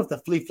don't know if the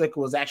flea flicker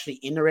was actually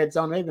in the red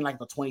zone, maybe like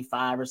the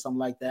 25 or something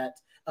like that.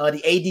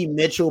 The AD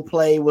Mitchell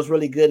play was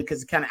really good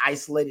because it kind of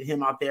isolated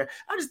him out there.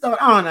 I just thought,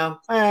 I don't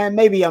know,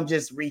 maybe I'm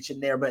just reaching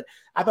there, but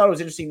I thought it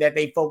was interesting that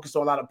they focused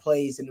on a lot of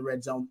plays in the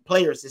red zone,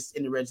 players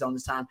in the red zone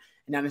this time,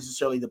 and not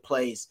necessarily the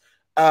plays.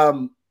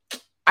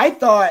 I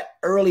thought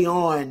early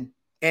on,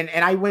 and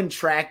I went and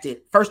tracked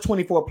it, first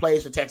 24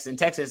 plays for Texas. And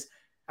Texas,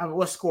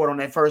 what scored on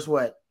that first,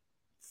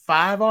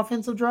 5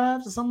 offensive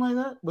drives or something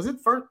like that? Was it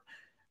first?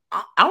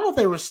 I don't know if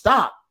they were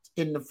stopped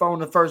in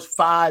the first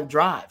 5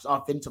 drives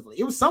offensively.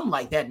 It was something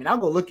like that, man. I'll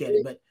go look at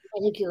it. But I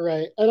think you're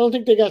right. I don't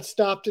think they got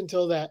stopped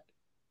until that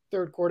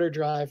third quarter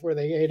drive where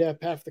they ate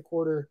up half the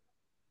quarter.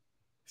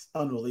 It's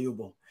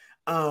unbelievable.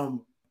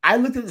 I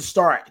looked at the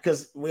start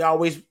because we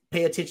always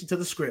pay attention to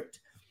the script.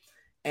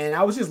 And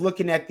I was just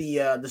looking at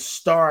the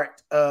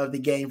start of the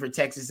game for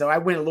Texas. So I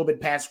went a little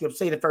bit past script.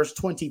 Say the first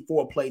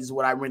 24 plays is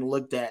what I went and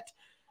looked at.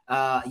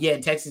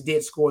 Texas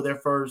did score their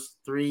first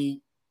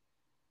 3,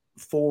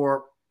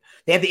 4.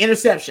 They had the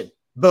interception.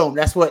 Boom.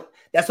 That's what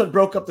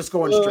broke up the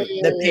scoring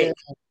streak.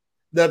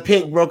 The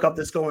pick broke up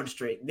the scoring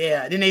streak.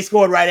 Yeah. Then they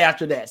scored right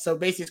after that. So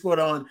basically scored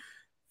on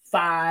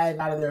 5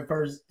 out of their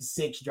first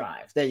 6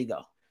 drives. There you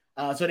go.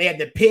 So they had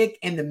the pick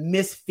and the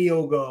missed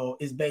field goal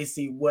is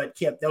basically what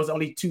kept. There was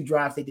only 2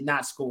 drives they did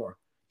not score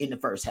in the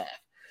first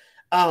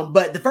half.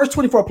 But the first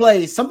 24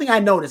 plays, something I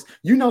noticed,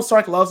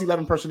 Sark loves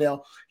 11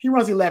 personnel. He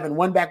runs 11,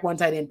 1 back, 1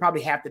 tight end,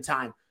 probably half the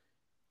time.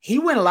 He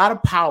went a lot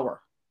of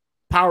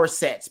power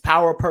sets,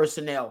 power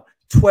personnel,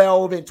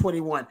 12 and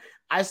 21.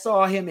 I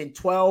saw him in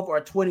 12 or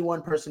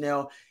 21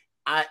 personnel.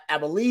 I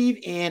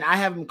believe I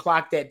have him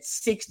clocked at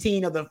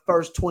 16 of the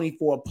first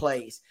 24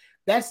 plays.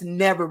 That's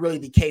never really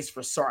the case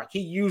for Sark. He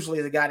usually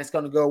is the guy that's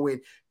going to go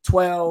with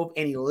 12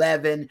 and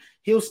 11.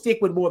 He'll stick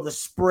with more of the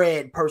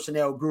spread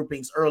personnel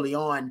groupings early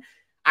on.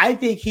 I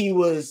think he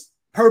was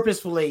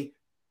purposefully,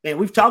 man,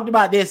 we've talked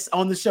about this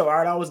on the show.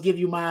 I always give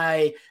you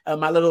my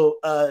little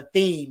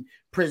theme,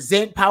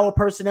 present power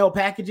personnel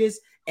packages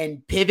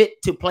and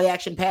pivot to play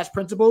action pass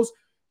principles.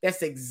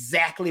 That's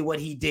exactly what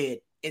he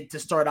did to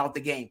start out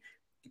the game.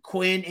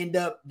 Quinn ended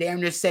up damn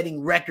near setting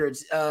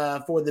records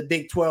for the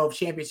Big 12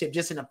 championship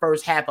just in the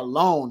first half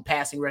alone,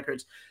 passing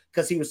records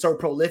because he was so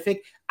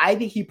prolific. I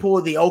think he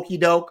pulled the okie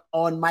doke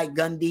on Mike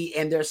Gundy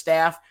and their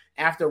staff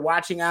after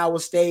watching Iowa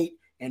State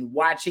and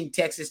watching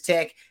Texas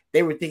Tech.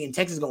 They were thinking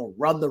Texas is going to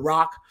run the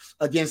rock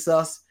against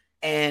us.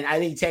 And I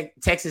think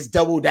Texas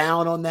doubled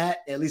down on that.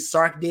 At least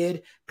Sark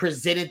did,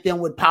 presented them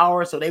with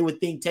power. So they would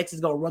think Texas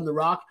is going to run the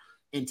rock.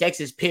 And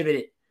Texas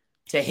pivoted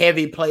to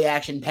heavy play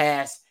action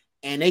pass.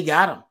 And they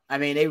got them. I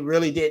mean, they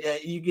really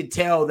did. You could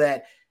tell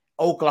that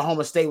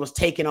Oklahoma State was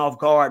taken off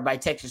guard by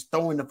Texas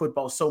throwing the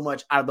football so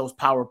much out of those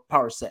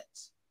power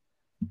sets.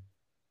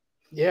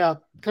 Yeah,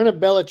 kind of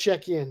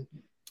Belichickian.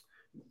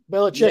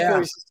 Belichick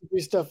always used to do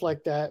stuff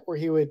like that where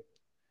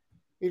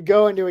he'd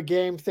go into a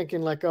game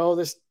thinking like, oh,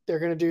 they're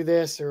going to do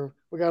this, or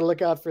we got to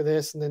look out for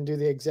this, and then do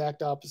the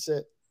exact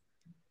opposite.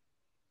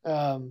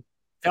 Felt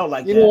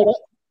like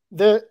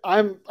that.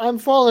 I'm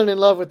falling in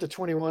love with the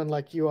 21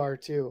 like you are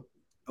too.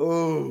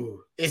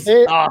 Oh, it's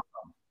awesome.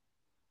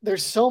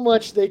 There's so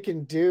much they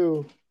can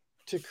do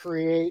to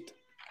create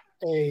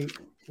a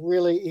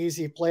really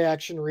easy play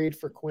action read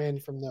for Quinn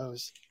from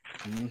those.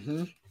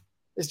 Mm-hmm.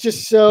 It's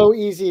just so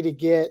easy to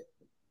get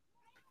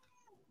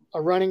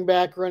a running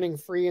back running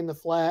free in the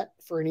flat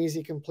for an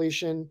easy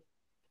completion,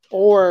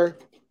 or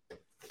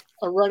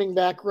a running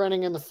back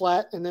running in the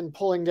flat and then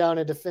pulling down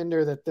a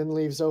defender that then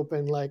leaves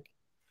open like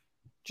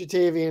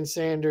Jatavian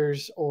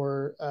Sanders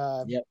or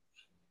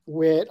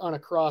Witt on a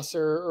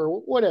crosser or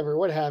whatever,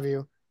 what have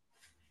you.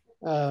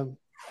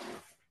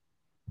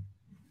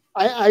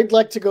 I'd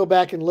like to go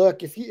back and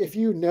look. If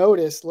you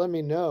notice, let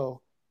me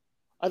know.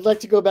 I'd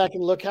like to go back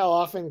and look how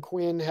often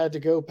Quinn had to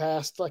go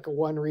past like a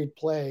one read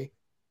play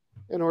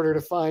in order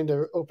to find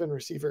an open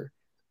receiver.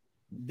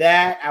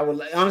 That I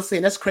would honestly,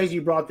 and that's crazy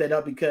you brought that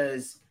up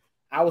because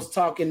I was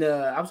talking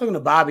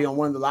to Bobby on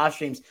one of the live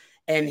streams,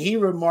 and he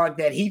remarked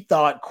that he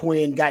thought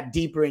Quinn got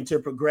deeper into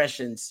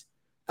progressions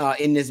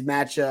in this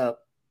matchup,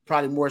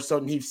 probably more so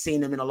than he's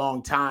seen him in a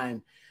long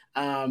time.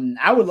 I'm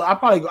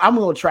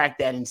going to track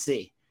that and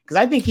see, because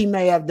I think he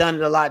may have done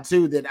it a lot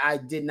too that I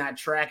did not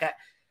track.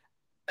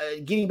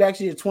 Getting back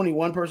to the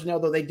 21 personnel,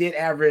 though, they did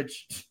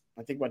average,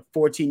 I think,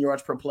 14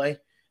 yards per play.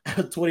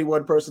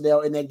 21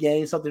 personnel in that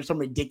game, some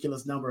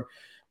ridiculous number.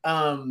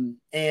 And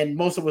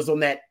most of it was on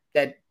that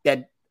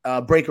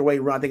breakaway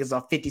run. I think it's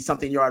a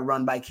 50-something yard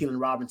run by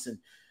Keelan Robinson.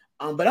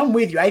 But I'm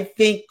with you. I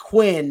think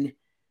Quinn,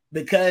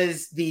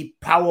 because the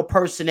power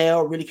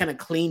personnel really kind of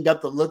cleaned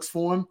up the looks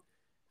for him,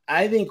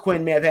 I think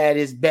Quinn may have had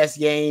his best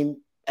game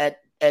at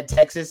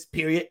Texas,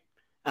 period.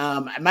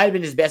 It might have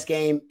been his best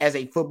game as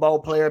a football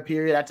player,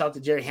 period. I talked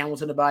to Jerry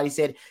Hamilton about it. He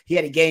said he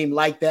had a game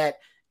like that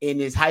in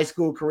his high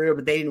school career,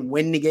 but they didn't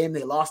win the game.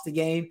 They lost the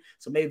game.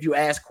 So maybe if you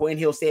ask Quinn,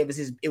 he'll say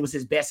it was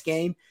his best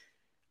game.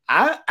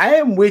 I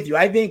am with you.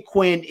 I think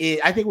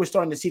we're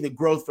starting to see the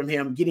growth from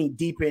him, getting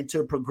deeper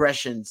into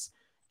progressions.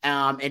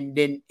 And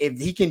then if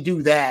he can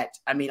do that,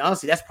 I mean,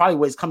 honestly, that's probably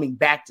what he's coming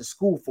back to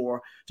school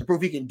for, to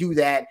prove he can do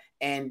that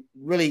and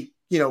really,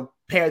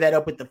 pair that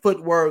up with the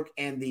footwork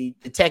and the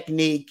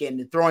technique and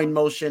the throwing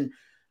motion.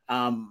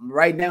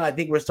 Right now, I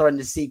think we're starting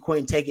to see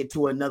Quinn take it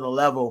to another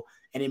level,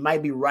 and it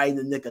might be right in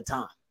the nick of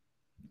time.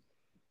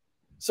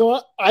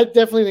 So I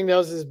definitely think that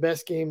was his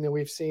best game that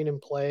we've seen him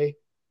play.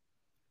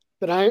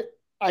 But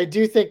I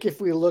do think if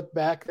we look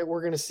back that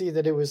we're going to see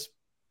that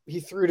he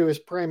threw to his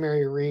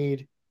primary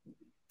read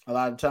a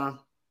lot of time,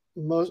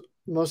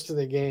 most of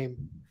the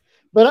game.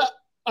 But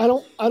I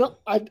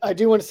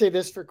do want to say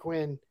this for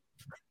Quinn.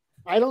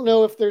 I don't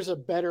know if there's a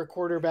better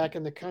quarterback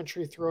in the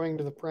country throwing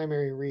to the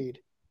primary read.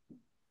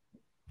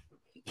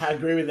 I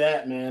agree with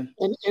that, man.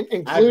 And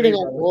including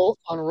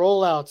on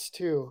rollouts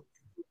too.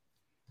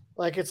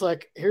 Like, it's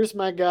like, here's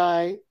my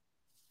guy.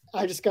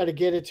 I just got to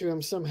get it to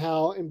him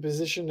somehow in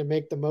position to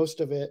make the most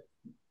of it.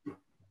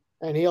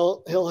 And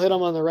he'll hit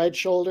him on the right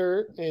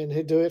shoulder, and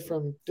he'll do it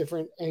from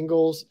different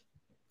angles.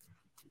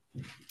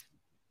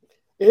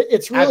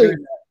 It's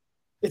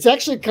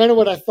actually kind of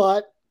what I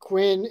thought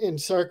Quinn and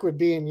Sark would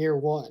be in year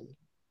one.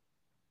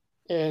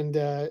 And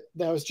that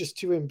was just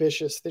too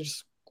ambitious. They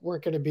just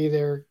weren't going to be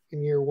there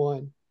in year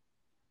one.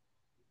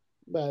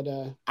 But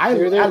I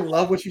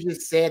love what you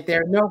just said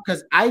there. No,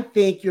 because I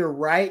think you're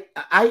right.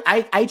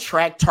 I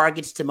track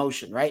targets to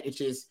motion, right? It's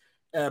just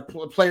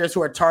players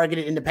who are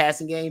targeted in the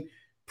passing game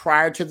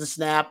prior to the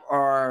snap,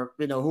 or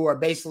who are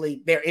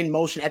basically they're in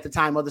motion at the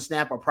time of the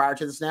snap or prior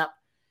to the snap.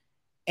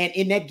 And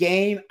in that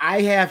game,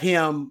 I have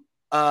him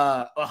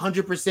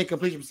 100%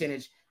 completion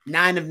percentage,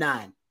 9 of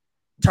 9,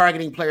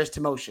 targeting players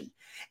to motion.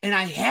 And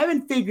I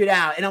haven't figured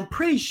out, and I'm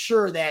pretty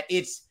sure that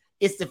it's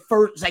the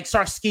first, like,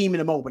 start scheming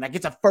them open. Like,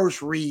 it's a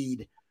first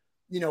read,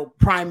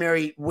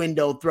 primary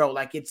window throw.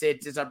 Like, it's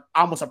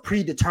almost a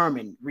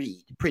predetermined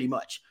read, pretty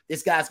much.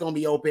 This guy's going to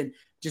be open.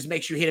 Just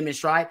make sure you hit him in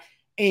stride.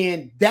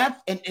 And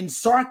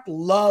Sark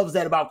loves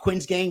that about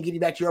Quinn's game, getting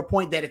back to your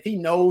point, that if he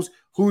knows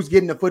who's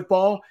getting the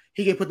football,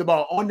 he can put the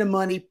ball on the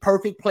money,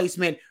 perfect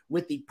placement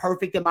with the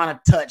perfect amount of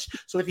touch,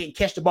 so if he can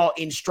catch the ball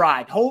in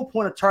stride. The whole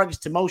point of targets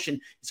to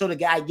motion, so the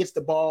guy gets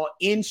the ball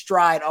in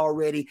stride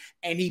already,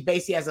 and he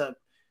basically has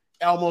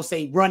almost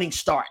a running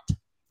start,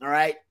 all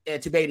right,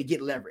 to be able to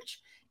get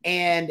leverage.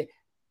 And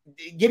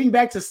getting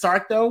back to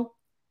Sark, though,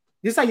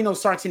 this is how you know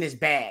Sark's in his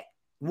bag.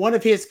 One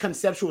of his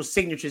conceptual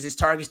signatures is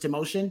targets to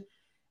motion.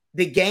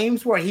 The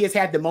games where he has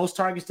had the most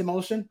targets to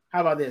motion,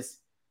 how about this?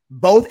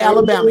 Both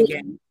Alabama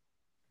games.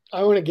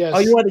 I want to guess. Oh,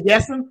 you want to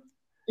guess them?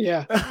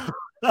 Yeah.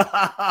 Well,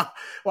 I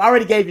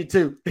already gave you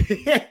 2.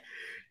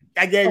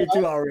 I gave you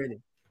 2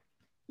 already.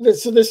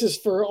 So this is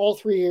for all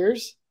 3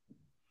 years?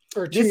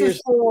 Or 2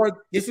 years?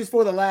 This is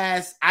for the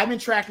last, I've been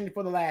tracking it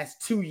for the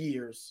last 2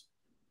 years.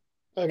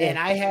 Okay. And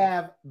I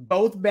have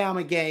both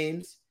Bama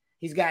games.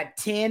 He's got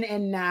 10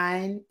 and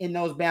 9 in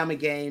those Bama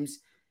games.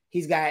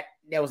 That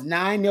was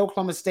 9 in the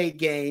Oklahoma State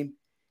game.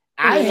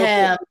 I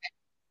have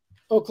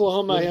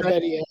Oklahoma.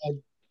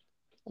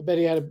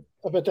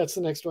 I bet that's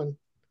the next one.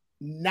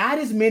 Not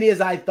as many as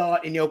I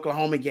thought in the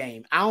Oklahoma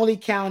game. I only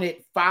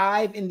counted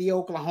 5 in the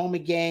Oklahoma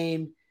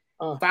game,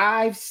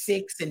 5,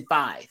 6, and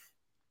 5.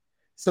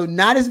 So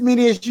not as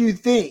many as you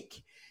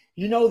think.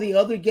 The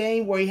other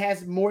game where he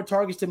has more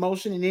targets to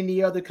motion in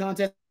any other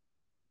contest?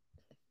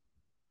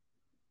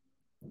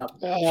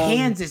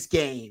 Kansas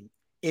game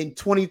in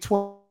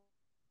 2020.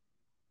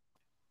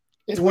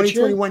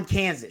 2021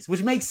 Kansas,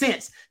 which makes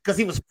sense because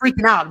he was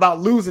freaking out about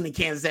losing to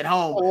Kansas at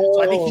home.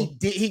 So I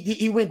think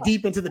he went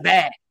deep into the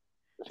bag.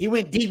 He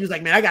went deep. He was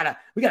like, man,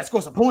 we gotta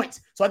score some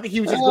points. So I think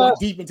he was just going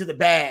deep into the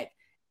bag.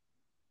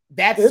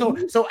 That's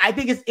so I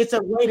think it's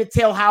a way to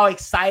tell how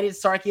excited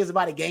Sark is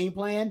about a game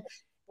plan,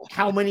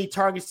 how many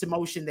targets to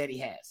motion that he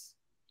has.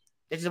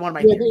 That's just one of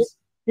my theories.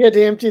 He had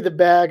to empty the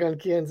bag on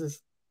Kansas.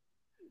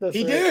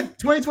 He did.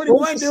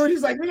 2021, dude.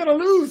 He's like, we're gonna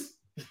lose.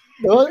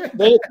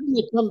 They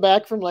come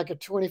back from like a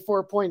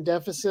 24-point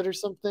deficit or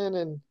something,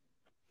 and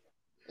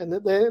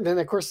then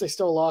of course they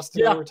still lost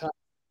in overtime.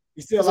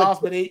 He still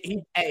lost, but he's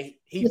in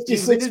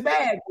his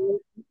bag.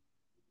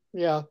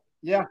 Yeah.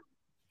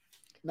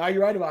 No,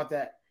 you're right about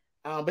that.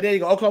 But there you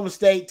go. Oklahoma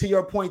State, to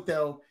your point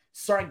though,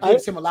 Sark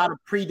gives him a lot of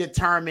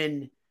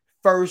predetermined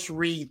first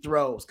read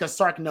throws because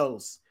Sark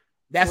knows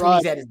that's when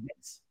he's at his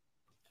best.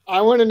 I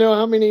want to know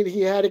how many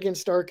he had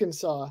against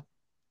Arkansas.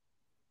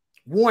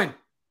 1.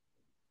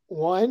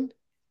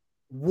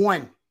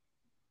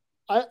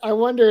 I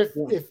wonder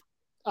if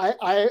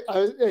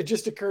it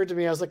just occurred to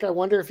me. I was like, I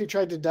wonder if he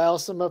tried to dial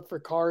some up for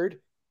Card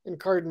and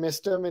Card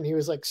missed him, and he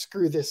was like,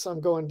 screw this,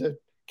 I'm going to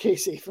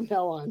Casey from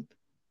now on.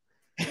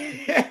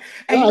 And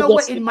you know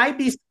what? It might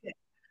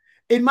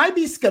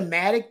be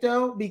schematic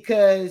though,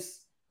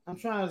 because I'm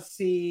trying to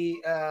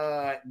see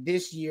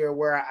this year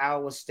where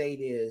Iowa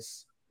State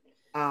is.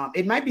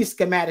 It might be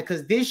schematic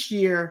because this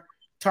year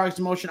targets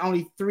motion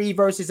only 3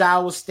 versus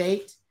Iowa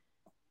State,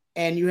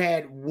 and you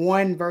had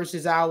 1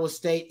 versus Iowa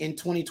State in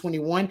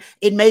 2021.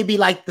 It may be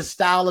like the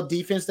style of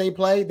defense they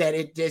play that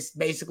it just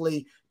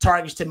basically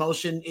targets to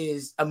motion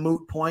is a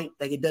moot point.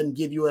 Like it doesn't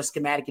give you a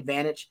schematic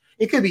advantage.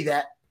 It could be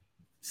that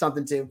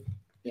something too.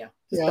 Yeah,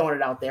 just throwing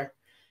it out there.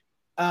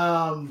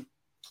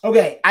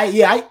 Okay,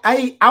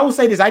 I will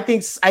say this. I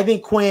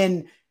think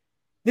Quinn.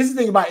 This is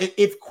the thing about it.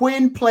 If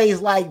Quinn plays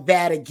like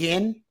that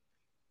again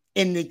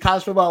in the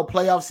college football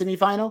playoff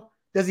semifinal,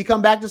 does he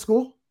come back to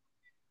school?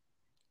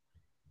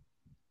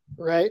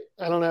 Right?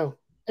 I don't know.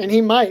 And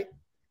he might.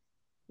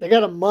 They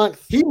got a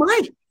month. He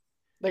might.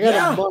 They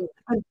got a month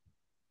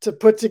to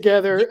put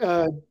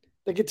together.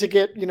 They get to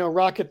get,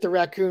 Rocket the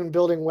Raccoon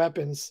building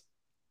weapons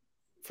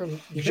from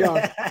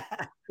junk.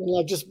 And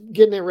like just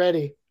getting it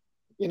ready,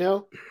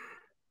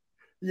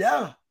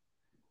 Yeah.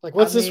 Like,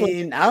 what's this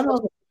one? I don't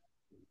know.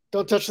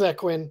 Don't touch that,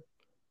 Quinn.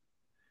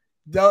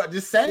 Don't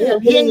just say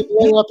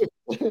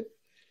it.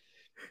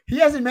 He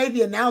hasn't made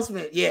the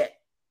announcement yet.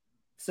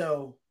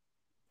 So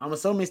I'm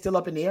assuming it's still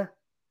up in the air.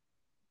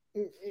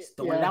 Just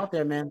throwing it out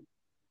there, man.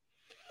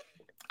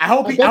 I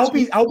hope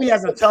he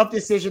has a tough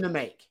decision to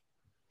make.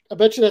 I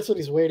bet you that's what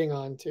he's waiting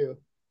on too.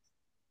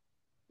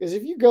 Because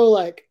if you go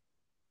like,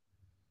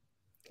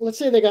 let's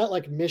say they got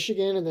like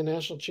Michigan in the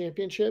national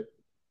championship.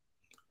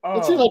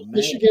 Let's say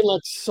Michigan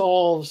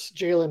solves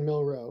Jalen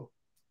Milroe,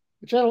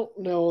 which I don't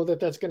know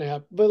that that's going to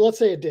happen, but let's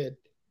say it did.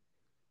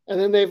 And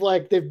then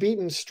they've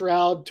beaten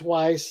Stroud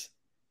twice.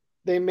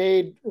 They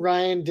made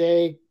Ryan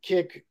Day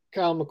kick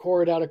Kyle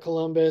McCord out of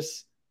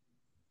Columbus.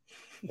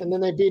 And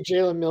then they beat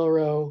Jalen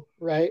Milroe,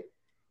 right?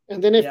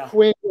 And then if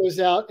Quinn goes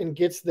out and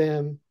gets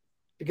them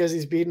because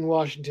he's beaten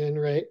Washington,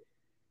 right?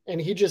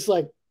 And he just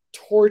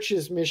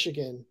torches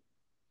Michigan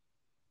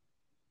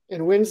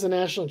and wins the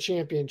national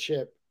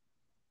championship.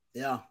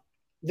 Yeah.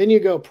 Then you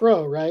go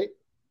pro, right?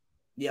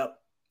 Yep.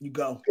 You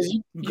go. Because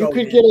you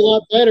could get a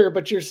lot better,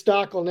 but your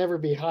stock will never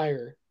be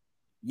higher.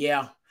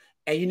 Yeah.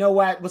 And you know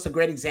what? What's a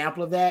great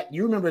example of that?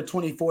 You remember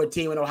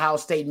 2014 when Ohio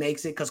State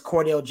makes it because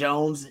Cordell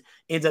Jones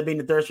ends up being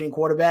the third-string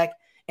quarterback.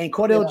 And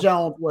Cordell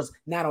Jones was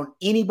not on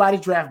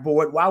anybody's draft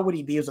board. Why would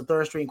he be? He was a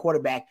third-string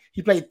quarterback.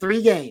 He played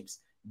 3 games,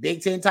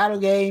 Big Ten title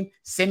game,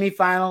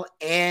 semifinal,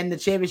 and the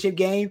championship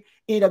game.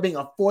 He ended up being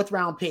a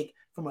 4th-round pick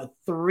from a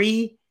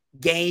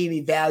 3-game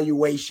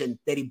evaluation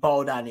that he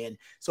balled out in.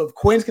 So if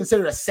Quinn's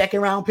considered a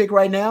 2nd-round pick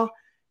right now,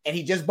 and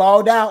he just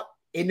balled out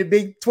in the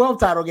Big 12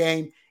 title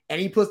game, and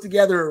he puts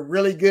together a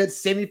really good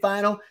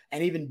semifinal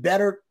and even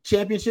better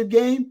championship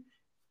game,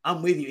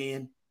 I'm with you,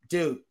 Ian.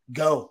 Dude,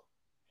 go.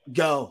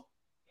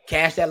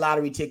 Cash that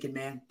lottery ticket,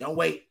 man. Don't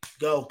wait.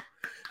 Go.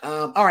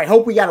 All right.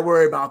 Hope we got to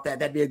worry about that.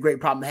 That'd be a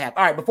great problem to have.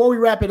 All right. Before we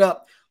wrap it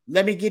up,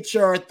 let me get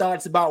your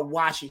thoughts about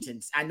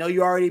Washington's. I know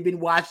you already been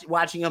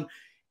watching them,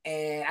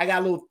 and I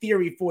got a little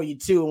theory for you,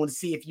 too. I want to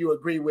see if you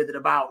agree with it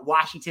about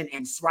Washington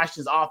and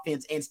Washington's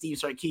offense and Steve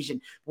Sarkisian.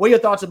 What are your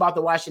thoughts about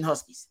the Washington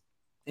Huskies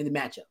in the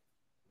matchup?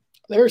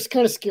 They're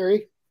kind of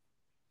scary.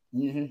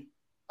 Mm-hmm.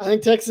 I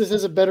think Texas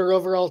is a better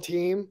overall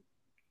team,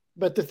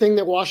 but the thing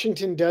that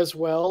Washington does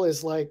well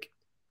is the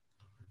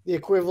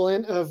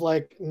equivalent of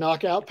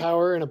knockout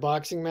power in a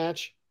boxing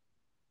match.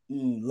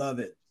 Love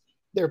it.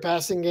 Their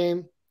passing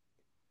game.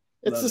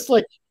 It's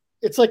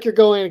it's like you're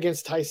going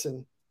against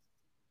Tyson.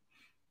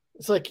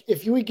 It's like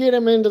if you would get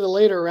him into the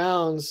later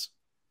rounds,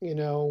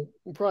 we'll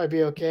probably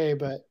be okay,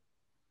 but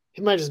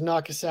he might just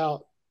knock us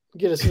out,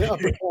 get us an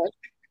uppercut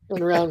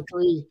in round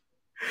 3.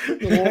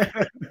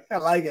 I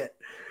like it.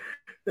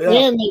 Yeah.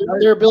 And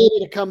their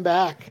ability to come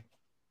back.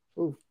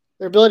 Ooh,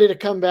 their ability to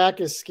come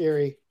back is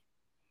scary.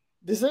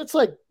 They have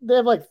they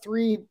have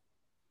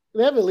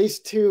at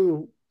least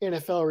 2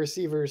 NFL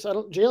receivers.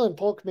 Jalen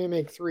Polk may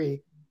make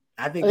 3.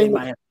 I think they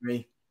might have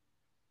 3.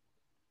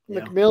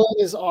 McMillan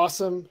is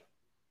awesome.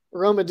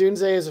 Rome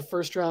Odunze is a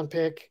 1st-round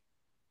pick.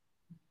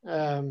 They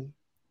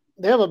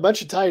have a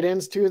bunch of tight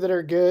ends too that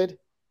are good.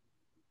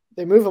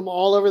 They move them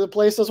all over the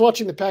place. I was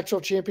watching the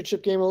Pac-12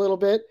 championship game a little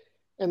bit,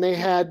 and they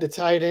had the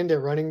tight end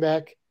at running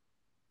back,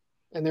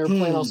 and they were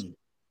playing all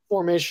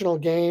formational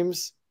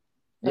games.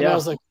 And I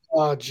was like,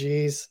 oh,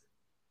 geez.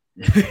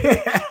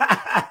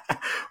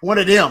 One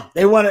of them.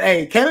 They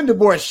wanted, Kevin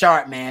DeBoer is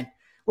sharp, man.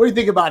 What do you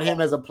think about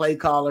him as a play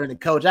caller and a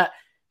coach?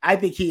 I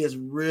think he is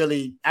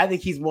I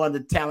think he's one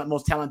of the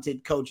most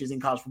talented coaches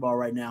in college football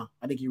right now.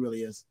 I think he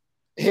really is.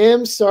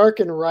 Him, Sark,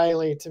 and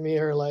Riley to me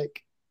are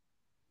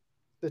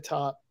the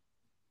top.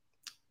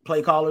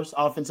 Play callers,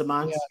 offensive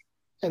minds.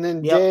 Yeah. And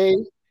then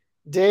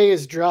Day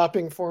is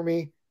dropping for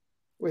me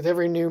with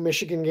every new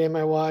Michigan game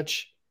I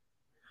watch.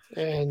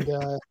 And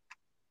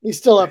he's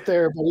still up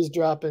there, but he's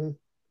dropping,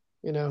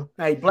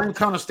 Hey, blame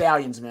Connor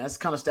Stallions, man. That's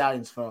Connor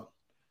Stallions' fault.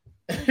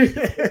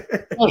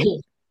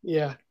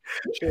 Yeah.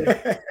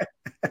 Sure.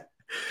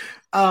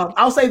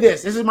 I'll say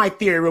this. This is my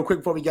theory real quick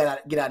before we get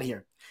out of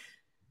here.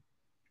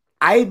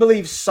 I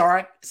believe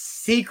Sark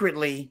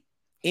secretly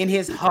in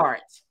his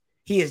heart,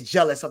 he is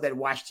jealous of that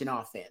Washington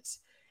offense.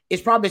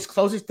 It's probably as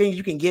closest thing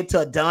you can get to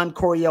a Don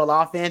Coryell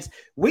offense.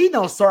 We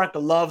know Sark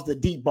loves the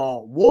deep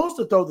ball, wants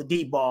to throw the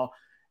deep ball.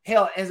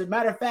 Hell, as a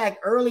matter of fact,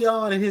 early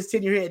on in his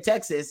tenure here at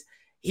Texas,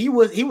 he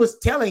was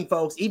telling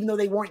folks, even though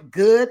they weren't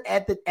good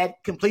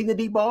at completing the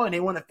deep ball and they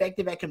weren't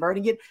effective at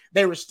converting it,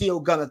 they were still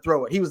gonna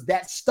throw it. He was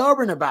that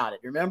stubborn about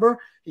it. Remember,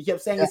 he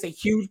kept saying it's a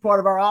huge part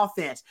of our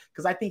offense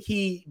because I think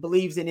he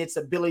believes in its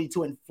ability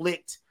to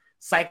inflict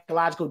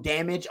psychological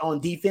damage on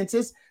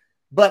defenses.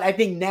 But I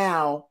think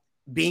now,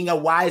 being a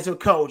wiser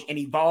coach and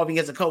evolving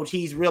as a coach,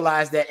 he's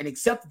realized that and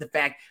accepted the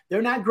fact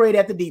they're not great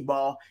at the deep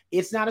ball.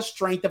 It's not a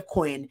strength of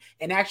Quinn.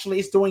 And actually,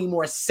 it's doing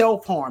more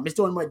self-harm. It's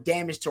doing more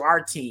damage to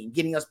our team,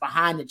 getting us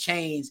behind the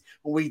chains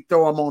when we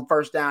throw them on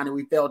first down and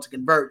we fail to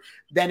convert,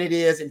 than it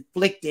is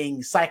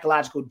inflicting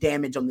psychological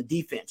damage on the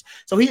defense.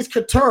 So he's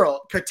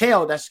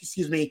curtailed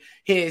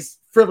his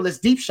frivolous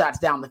deep shots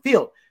down the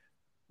field.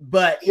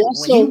 But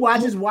when he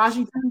watches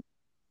Washington,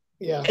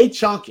 they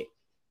chunk it.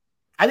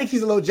 I think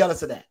he's a little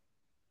jealous of that.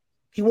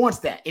 He wants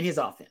that in his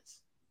offense.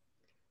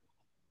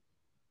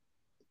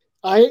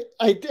 I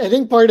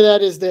think part of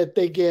that is that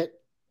they get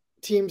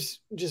teams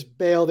just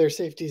bail their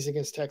safeties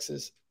against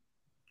Texas.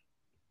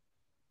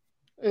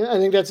 I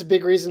think that's a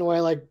big reason why,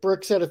 like,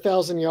 Brooks had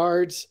 1,000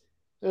 yards.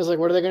 It was like,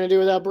 what are they going to do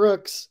without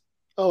Brooks?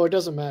 Oh, it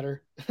doesn't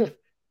matter.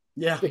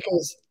 Yeah.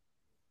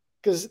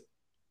 Because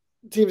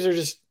teams are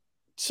just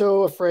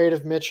so afraid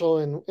of Mitchell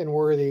and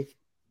Worthy.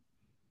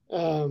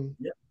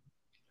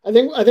 I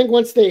think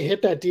once they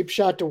hit that deep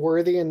shot to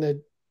Worthy in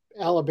the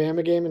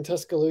Alabama game in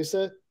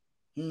Tuscaloosa,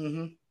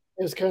 it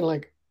was kind of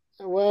like,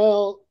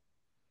 well,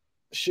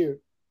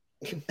 shoot.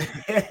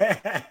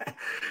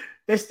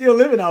 They're still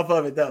living off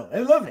of it, though.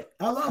 They love it.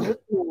 I love it.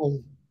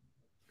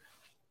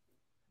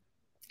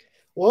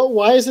 Well,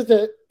 why is it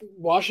that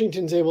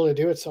Washington's able to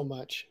do it so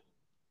much?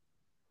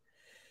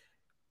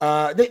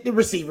 The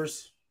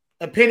receivers.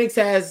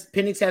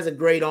 Penix has a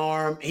great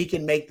arm. He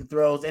can make the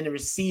throws. And the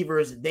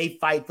receivers, they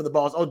fight for the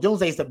balls. Oh,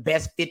 Dunze is the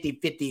best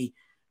 50-50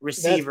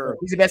 receiver.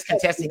 He's the best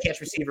contested catch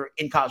receiver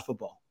in college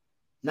football.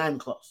 Not even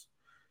close.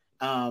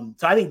 So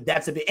I think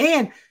that's a bit.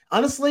 And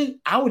honestly,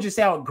 I would just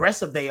say how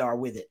aggressive they are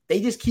with it. They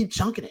just keep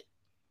chunking it.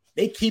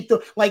 They keep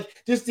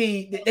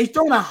they've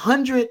thrown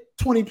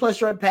 120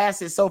 plus yard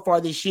passes so far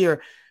this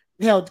year.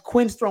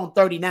 Quinn's thrown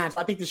 39,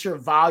 so I think the sheer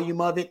volume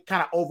of it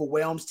kind of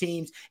overwhelms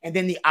teams, and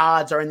then the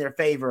odds are in their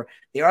favor.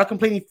 They are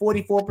completing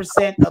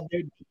 44% of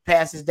their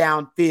passes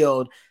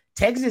downfield.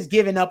 Texas is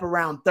giving up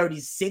around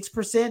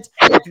 36%.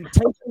 If you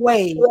take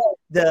away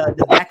the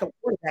backup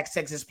quarterbacks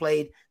Texas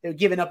played, they're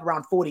giving up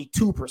around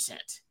 42%.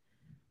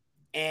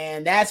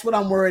 And that's what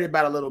I'm worried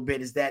about a little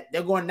bit, is that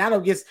they're going not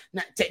against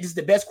this is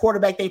the best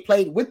quarterback they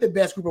played with the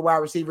best group of wide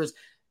receivers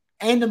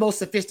and the most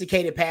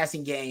sophisticated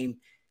passing game.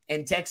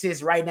 And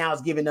Texas right now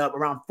is giving up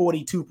around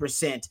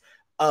 42%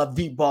 of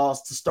deep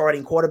balls to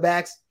starting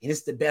quarterbacks, and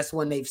it's the best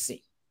one they've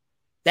seen.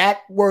 That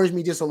worries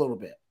me just a little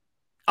bit.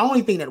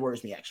 Only thing that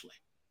worries me, actually.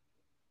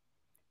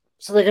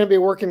 So they're going to be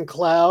working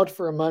cloud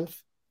for a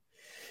month?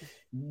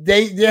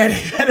 They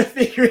better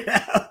figure it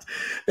out.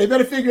 They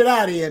better figure it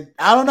out, Ian.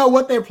 I don't know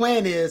what their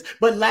plan is,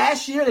 but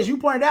last year, as you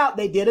pointed out,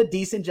 they did a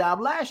decent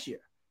job last year.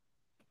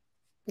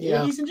 They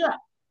did a decent job.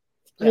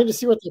 I need to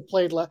see what they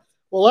played last.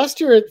 Well, last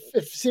year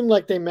it seemed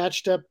like they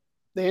matched up.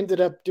 They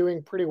ended up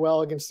doing pretty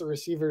well against the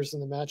receivers in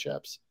the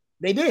matchups.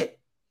 They did.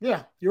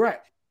 Yeah, you're right.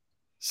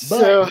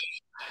 So but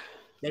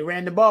they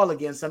ran the ball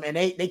against them, and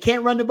they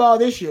can't run the ball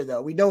this year,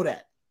 though. We know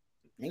that.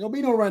 Ain't gonna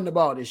be no running the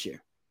ball this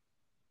year.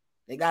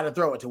 They got to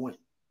throw it to win.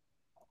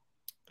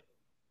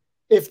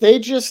 If they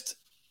just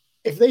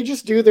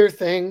do their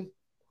thing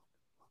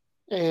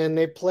and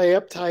they play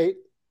up tight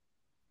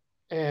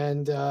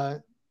and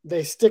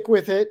they stick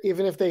with it,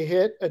 even if they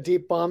hit a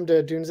deep bomb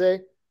to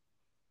Dunze,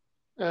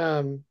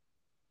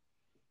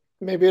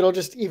 maybe it'll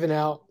just even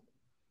out.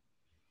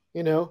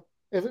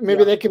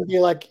 Maybe they can be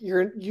like,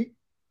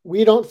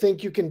 we don't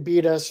think you can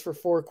beat us for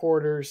 4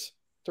 quarters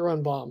to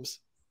run bombs.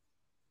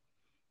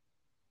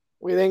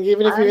 We think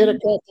even if you hit a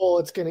couple,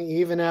 it's going to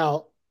even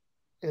out,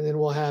 and then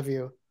we'll have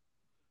you.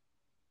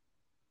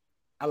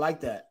 I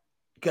like that.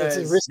 Because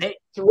it's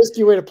a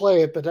risky way to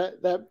play it, but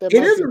that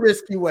it is a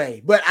risky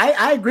way. But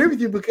I agree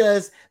with you,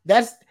 because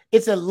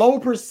it's a low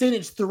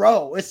percentage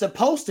throw. It's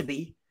supposed to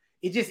be.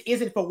 It just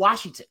isn't for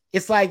Washington.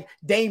 It's like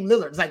Dame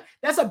Lillard. It's like,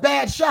 that's a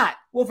bad shot.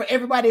 Well, for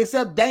everybody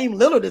except Dame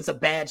Lillard, it's a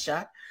bad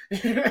shot.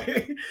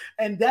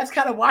 And that's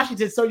kind of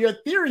Washington. So your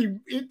theory,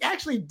 it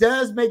actually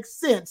does make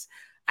sense.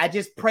 I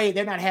just pray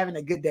they're not having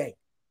a good day.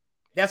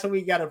 That's what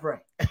we got to pray.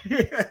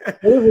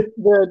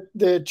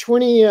 The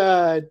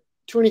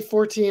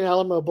 2014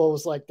 Alamo Bowl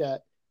was like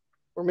that,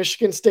 where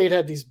Michigan State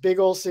had these big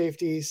old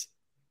safeties,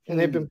 and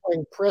they've been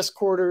playing press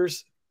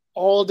quarters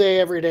all day,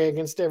 every day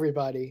against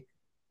everybody.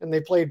 And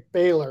they played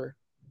Baylor.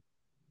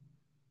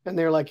 And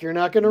they're like, you're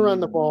not going to run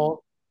the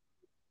ball.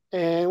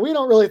 And we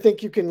don't really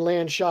think you can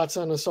land shots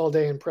on us all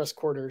day in press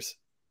quarters.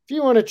 If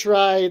you want to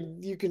try,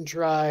 you can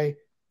try.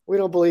 We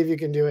don't believe you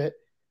can do it.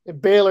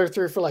 And Baylor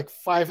threw for like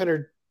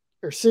 500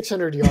 or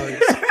 600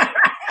 yards.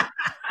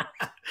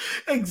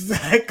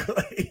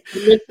 Exactly.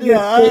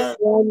 Yeah,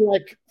 won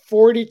like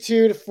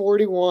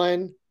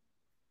 42-41.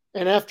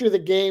 And after the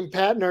game,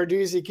 Pat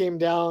Narduzzi came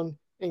down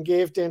and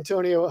gave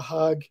D'Antonio a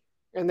hug,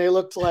 and they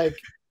looked like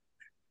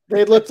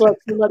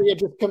somebody had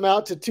just come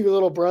out to two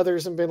little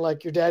brothers and been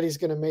like, "Your daddy's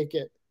gonna make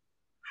it."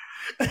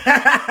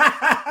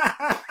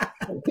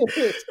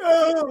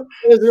 Oh,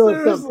 It was really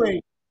seriously.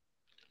 something.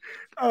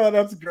 Oh,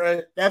 that's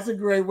great. That's a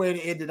great way to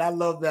end it. I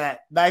love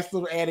that. Nice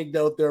little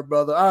anecdote there,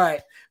 brother. All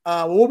right.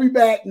 We'll be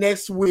back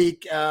next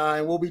week,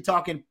 and we'll be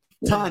talking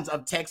tons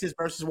of Texas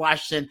versus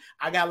Washington.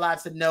 I got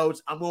lots of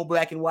notes. I'm going to go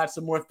back and watch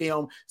some more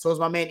film. So is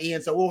my man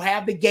Ian. So we'll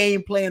have the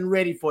game plan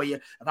ready for you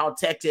of how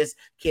Texas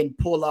can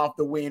pull off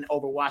the win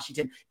over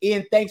Washington.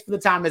 Ian, thanks for the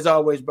time as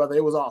always, brother.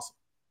 It was awesome.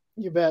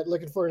 You bet.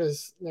 Looking forward to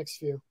this next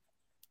few.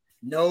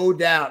 No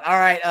doubt. All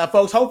right,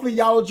 folks, hopefully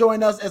y'all will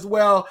join us as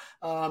well.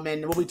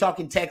 And we'll be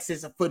talking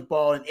Texas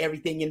football and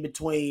everything in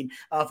between.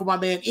 For my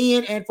man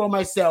Ian and for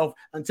myself,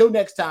 until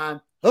next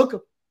time, hook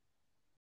 'em.